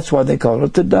 That's why they call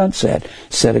it the dunce hat.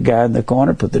 Set a guy in the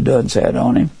corner, put the dunce hat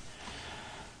on him.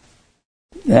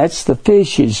 That's the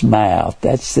fish's mouth.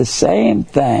 That's the same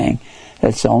thing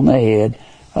that's on the head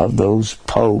of those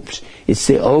popes. It's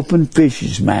the open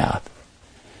fish's mouth.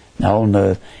 Now on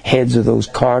the heads of those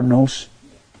cardinals,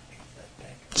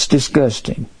 it's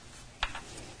disgusting.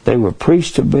 They were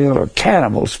priests of Baal or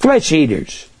cannibals, flesh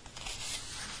eaters.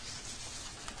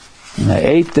 And they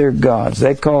ate their gods.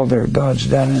 They called their gods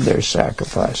down in their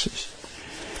sacrifices.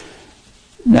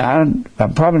 Now,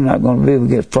 I'm probably not going to be able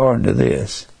to get far into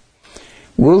this.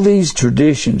 Will these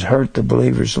traditions hurt the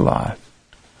believer's life?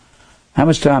 How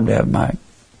much time do I have, Mike?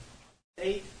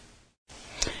 8.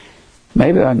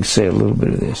 Maybe I can say a little bit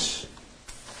of this.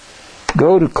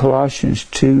 Go to Colossians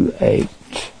 2:8.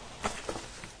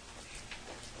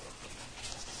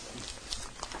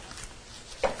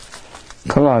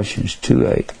 Colossians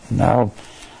 2:8. Now,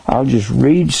 I'll just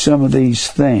read some of these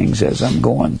things as I'm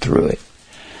going through it.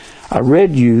 I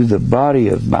read you the body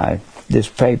of this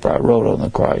paper I wrote on the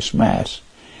Christ Mass.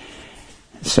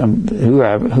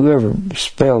 Whoever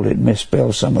spelled it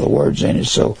misspelled some of the words in it,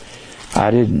 so I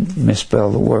didn't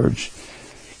misspell the words.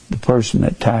 The person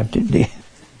that typed it did.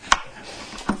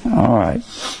 All right.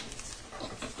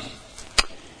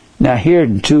 Now here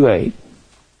in 2:8.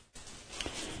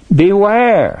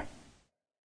 Beware.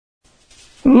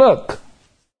 Look,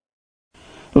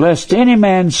 lest any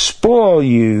man spoil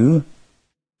you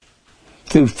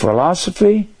through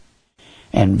philosophy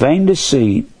and vain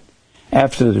deceit,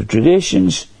 after the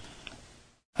traditions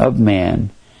of men,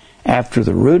 after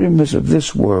the rudiments of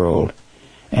this world,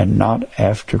 and not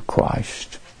after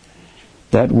Christ.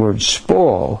 That word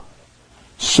spoil,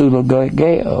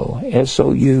 soulageo,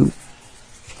 S-O-U.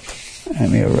 Let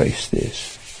me erase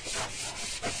this.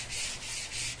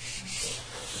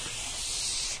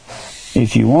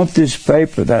 If you want this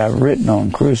paper that I've written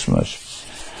on Christmas,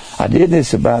 I did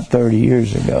this about 30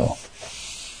 years ago.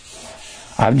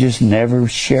 I've just never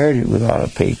shared it with other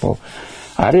people.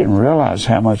 I didn't realize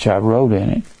how much I wrote in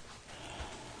it.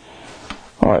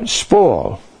 All right,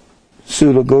 spoil,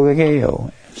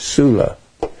 soulageo, soula,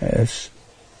 S-O-U-L-A,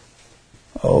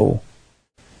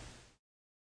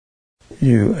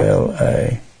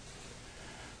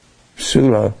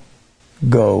 soulageo,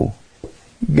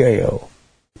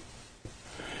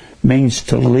 means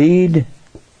to lead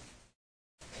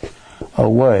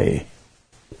away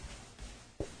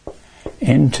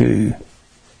into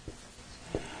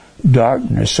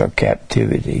darkness or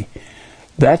captivity.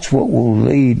 That's what will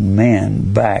lead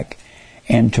men back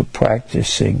into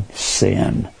practicing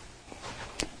sin.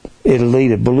 It'll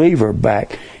lead a believer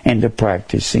back into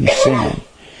practicing sin.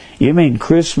 You mean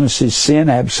Christmas is sin?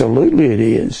 Absolutely it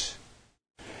is.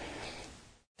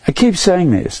 I keep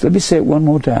saying this. Let me say it one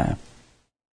more time.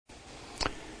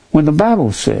 When the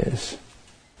Bible says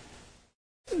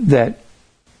that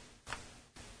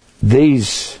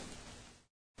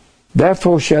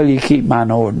therefore shall ye keep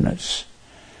mine ordinance.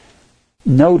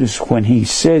 Notice when he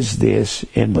says this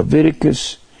in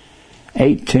Leviticus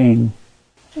 18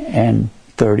 and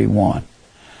 31.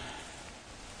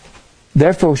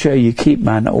 Therefore shall you keep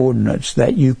mine ordinance,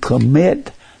 that you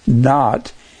commit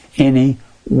not any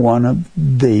one of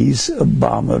these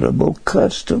abominable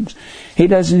customs. He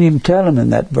doesn't even tell them in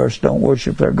that verse, don't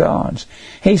worship their gods.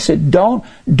 He said, don't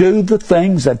do the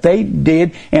things that they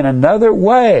did in another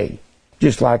way.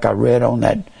 Just like I read on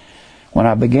that, when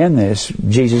I began this,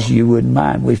 Jesus, you wouldn't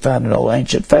mind. We found an old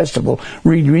ancient festival,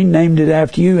 renamed it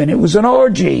after you, and it was an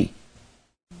orgy.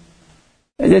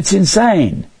 It's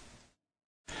insane.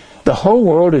 The whole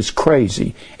world is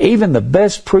crazy. Even the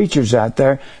best preachers out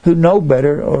there who know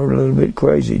better are a little bit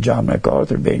crazy. John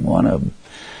MacArthur being one of them.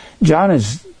 John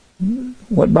is,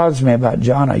 what bothers me about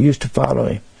John, I used to follow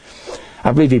him.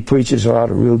 I believe he preaches a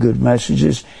lot of real good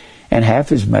messages, and half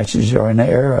his messages are in the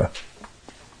error.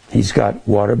 He's got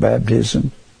water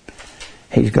baptism.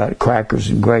 He's got crackers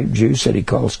and grape juice that he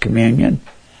calls communion.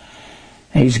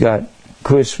 He's got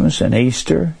Christmas and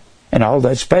Easter, and all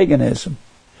that's paganism.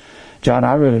 John,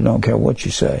 I really don't care what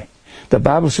you say. The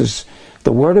Bible says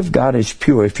the Word of God is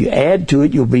pure. If you add to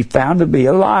it, you'll be found to be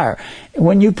a liar.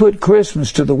 When you put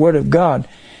Christmas to the Word of God,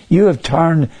 you have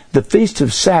turned the Feast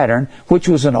of Saturn, which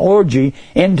was an orgy,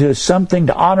 into something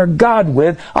to honor God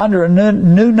with under a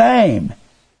new name.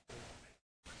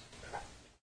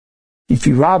 If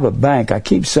you rob a bank, I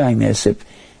keep saying this,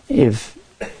 if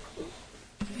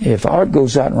Art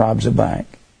goes out and robs a bank,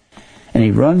 and he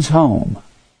runs home,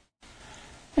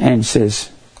 and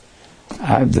says,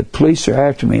 the police are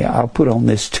after me, I'll put on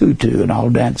this tutu and I'll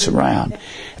dance around.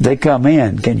 If they come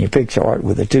in, can you picture Art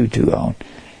with a tutu on?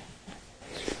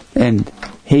 And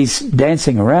he's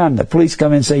dancing around, the police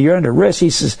come in and say, you're under arrest. He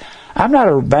says, I'm not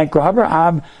a bank robber,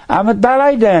 I'm a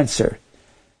ballet dancer.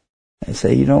 They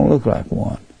say, you don't look like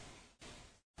one.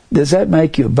 Does that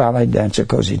make you a ballet dancer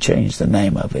because you changed the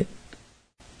name of it?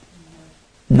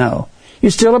 No.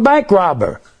 You're still a bank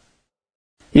robber.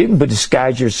 You can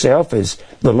disguise yourself as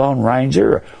the Lone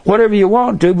Ranger or whatever you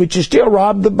want to, but you still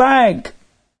rob the bank.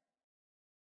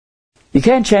 You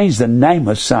can't change the name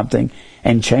of something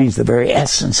and change the very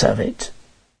essence of it.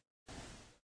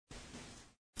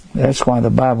 That's why the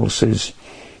Bible says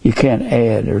you can't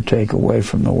add or take away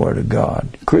from the Word of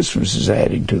God. Christmas is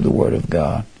adding to the Word of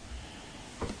God.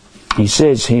 He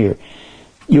says here,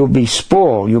 you'll be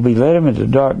spoiled, you'll be led into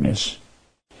darkness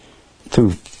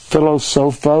through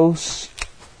philosophos.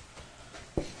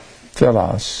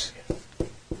 Philos.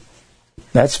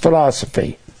 That's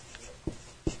philosophy.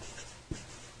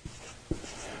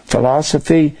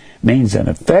 Philosophy means an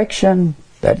affection.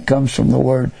 That comes from the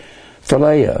word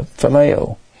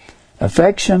phileo.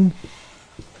 Affection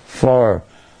for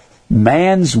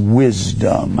man's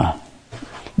wisdom.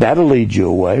 That'll lead you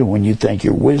away when you think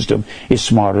your wisdom is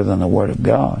smarter than the Word of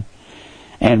God.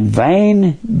 And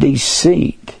vain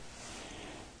deceit.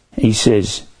 He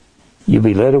says, you'll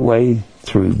be led away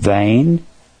through vain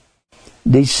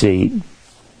deceit.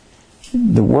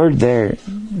 The word there,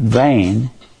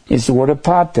 vain, is the word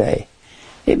apate.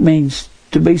 It means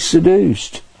to be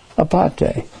seduced.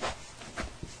 Apate.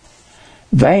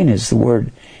 Vain is a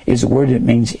word that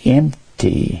means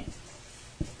empty.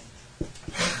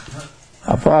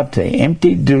 Apate,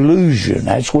 empty delusion.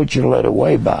 That's what you're led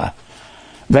away by.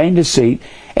 Vain deceit.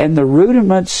 And the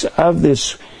rudiments of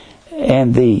this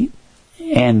and the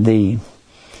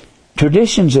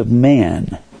traditions of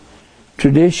men.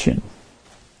 Tradition.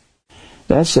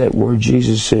 That's that word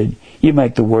Jesus said, you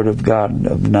make the Word of God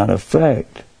of none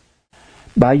effect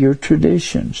by your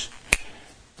traditions.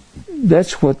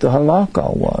 That's what the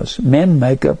halakha was. Men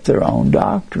make up their own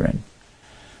doctrine.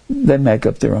 They make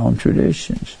up their own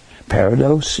traditions.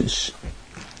 Paradosis.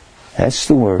 That's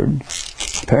the word.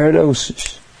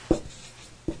 Paradosis.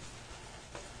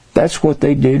 That's what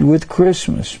they did with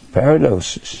Christmas.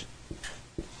 Paradosis.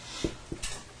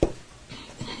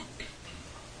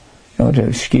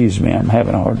 Excuse me, I'm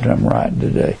having a hard time writing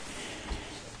today.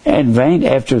 And vain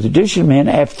after the tradition of men,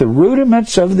 after the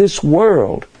rudiments of this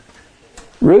world.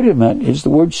 Rudiment is the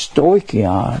word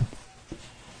stoichion.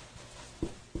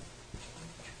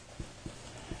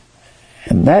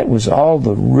 And that was all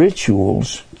the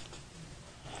rituals,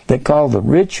 they call the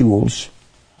rituals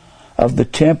of the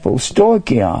temple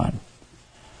stoichion.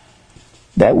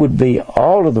 That would be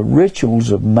all of the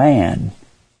rituals of man.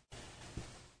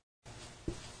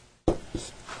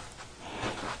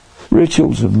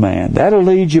 Rituals of man. That'll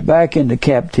lead you back into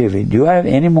captivity. Do I have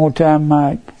any more time,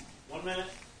 Mike? 1 minute.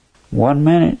 1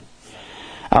 minute.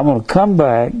 I'm going to come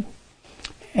back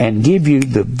and give you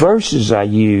the verses I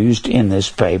used in this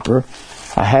paper.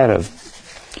 I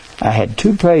had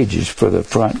 2 pages for the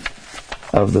front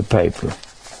of the paper.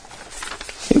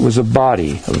 It was a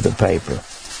body of the paper.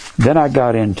 Then I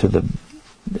got into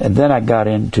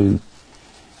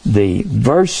the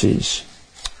verses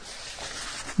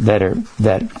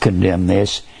that condemn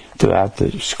this throughout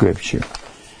the Scripture.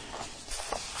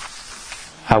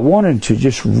 I wanted to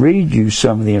just read you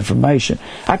some of the information.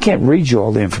 I can't read you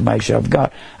all the information I've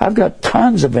got. I've got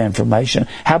tons of information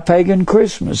how pagan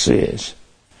Christmas is.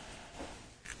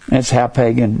 That's how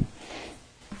pagan.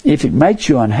 If it makes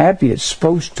you unhappy, it's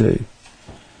supposed to.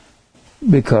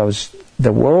 Because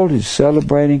the world is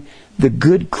celebrating the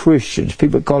good Christians.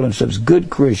 People call themselves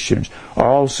good Christians are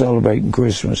all celebrating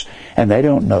Christmas. And they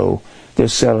don't know they're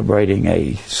celebrating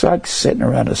it's like sitting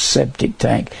around a septic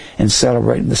tank and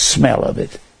celebrating the smell of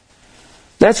it.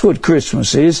 That's what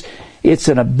Christmas is. It's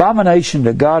an abomination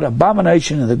to God.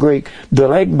 Abomination in the Greek,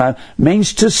 delegma,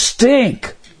 means to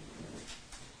stink.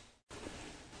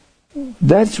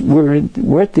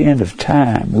 We're at the end of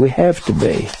time. We have to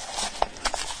be.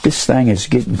 This thing is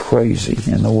getting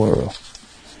crazy in the world.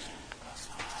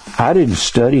 I didn't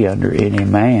study under any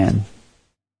man.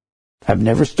 I've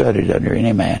never studied under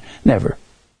any man. Never.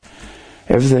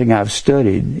 Everything I've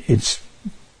studied, it's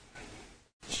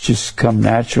just come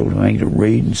natural to me to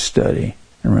read and study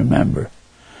and remember.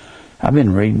 I've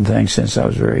been reading things since I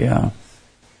was very young.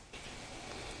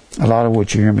 A lot of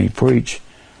what you hear me preach,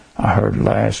 I heard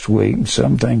last week.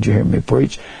 Some things you hear me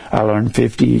preach, I learned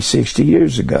 50, 60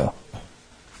 years ago.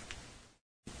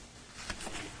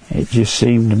 It just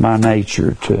seemed my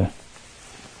nature to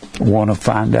want to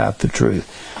find out the truth.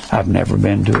 I've never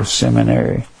been to a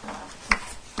seminary.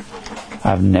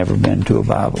 I've never been to a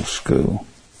Bible school.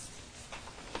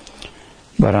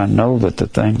 But I know that the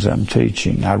things I'm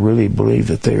teaching, I really believe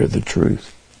that they are the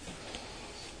truth.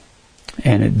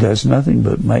 And it does nothing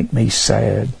but make me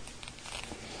sad.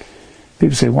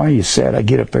 People say, why are you sad? I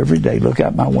get up every day, look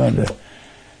out my window.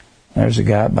 There's a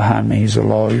guy behind me, he's a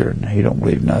lawyer, and he don't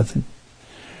believe nothing.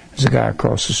 There's a guy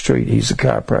across the street, he's a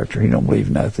chiropractor, he don't believe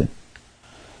nothing.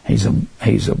 He's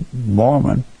a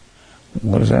Mormon.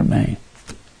 What does that mean?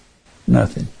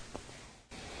 Nothing.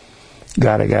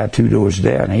 Got a guy 2 doors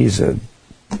down. He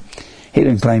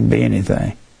didn't claim to be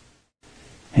anything.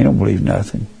 He don't believe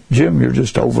nothing. Jim, you're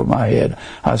just over my head.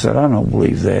 I said, I don't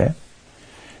believe that.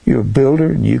 You're a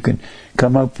builder and you can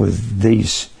come up with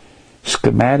these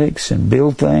schematics and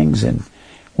build things and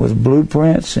with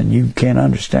blueprints, and you can't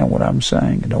understand what I'm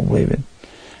saying. I don't believe it.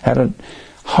 Had a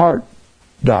heart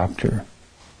doctor.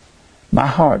 My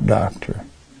heart doctor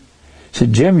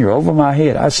said, Jim, you're over my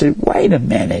head. I said, wait a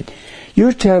minute.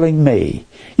 You're telling me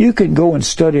you can go and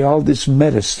study all this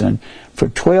medicine for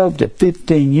 12 to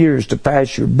 15 years to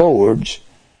pass your boards.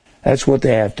 That's what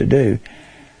they have to do.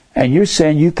 And you're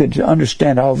saying you could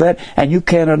understand all that, and you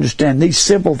can't understand these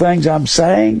simple things I'm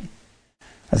saying?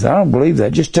 I said, I don't believe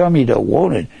that. Just tell me you don't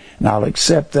want it, and I'll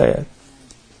accept that.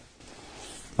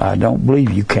 I don't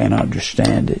believe you can't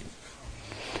understand it.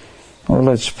 Well,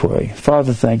 let's pray.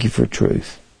 Father, thank you for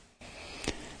truth.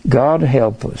 God,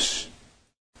 help us.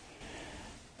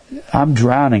 I'm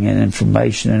drowning in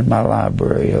information in my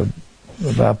library of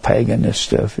how pagan this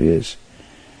stuff is.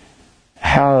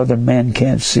 How other men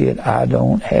can't see it, I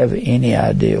don't have any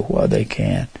idea why they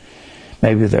can't.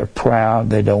 Maybe they're proud,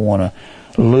 they don't want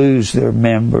to lose their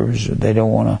members, or they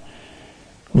don't want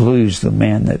to lose the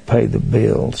men that pay the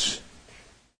bills.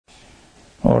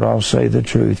 Lord, I'll say the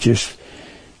truth. Just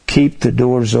keep the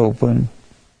doors open.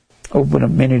 Open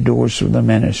up many doors for the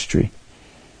ministry.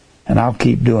 And I'll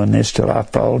keep doing this till I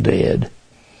fall dead.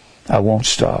 I won't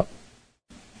stop.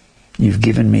 You've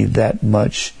given me that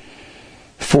much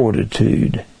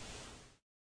fortitude.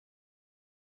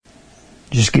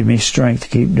 Just give me strength to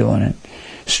keep doing it.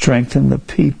 Strengthen the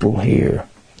people here,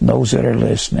 those that are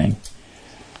listening.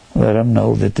 Let them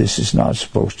know that this is not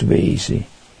supposed to be easy.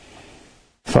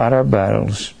 Fight our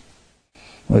battles.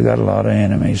 We've got a lot of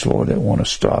enemies, Lord, that want to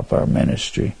stop our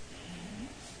ministry.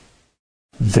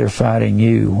 They're fighting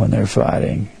you when they're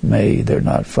fighting me. They're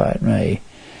not fighting me.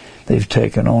 They've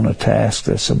taken on a task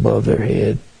that's above their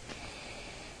head.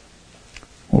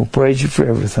 We'll praise you for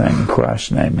everything. In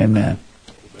Christ's name, amen.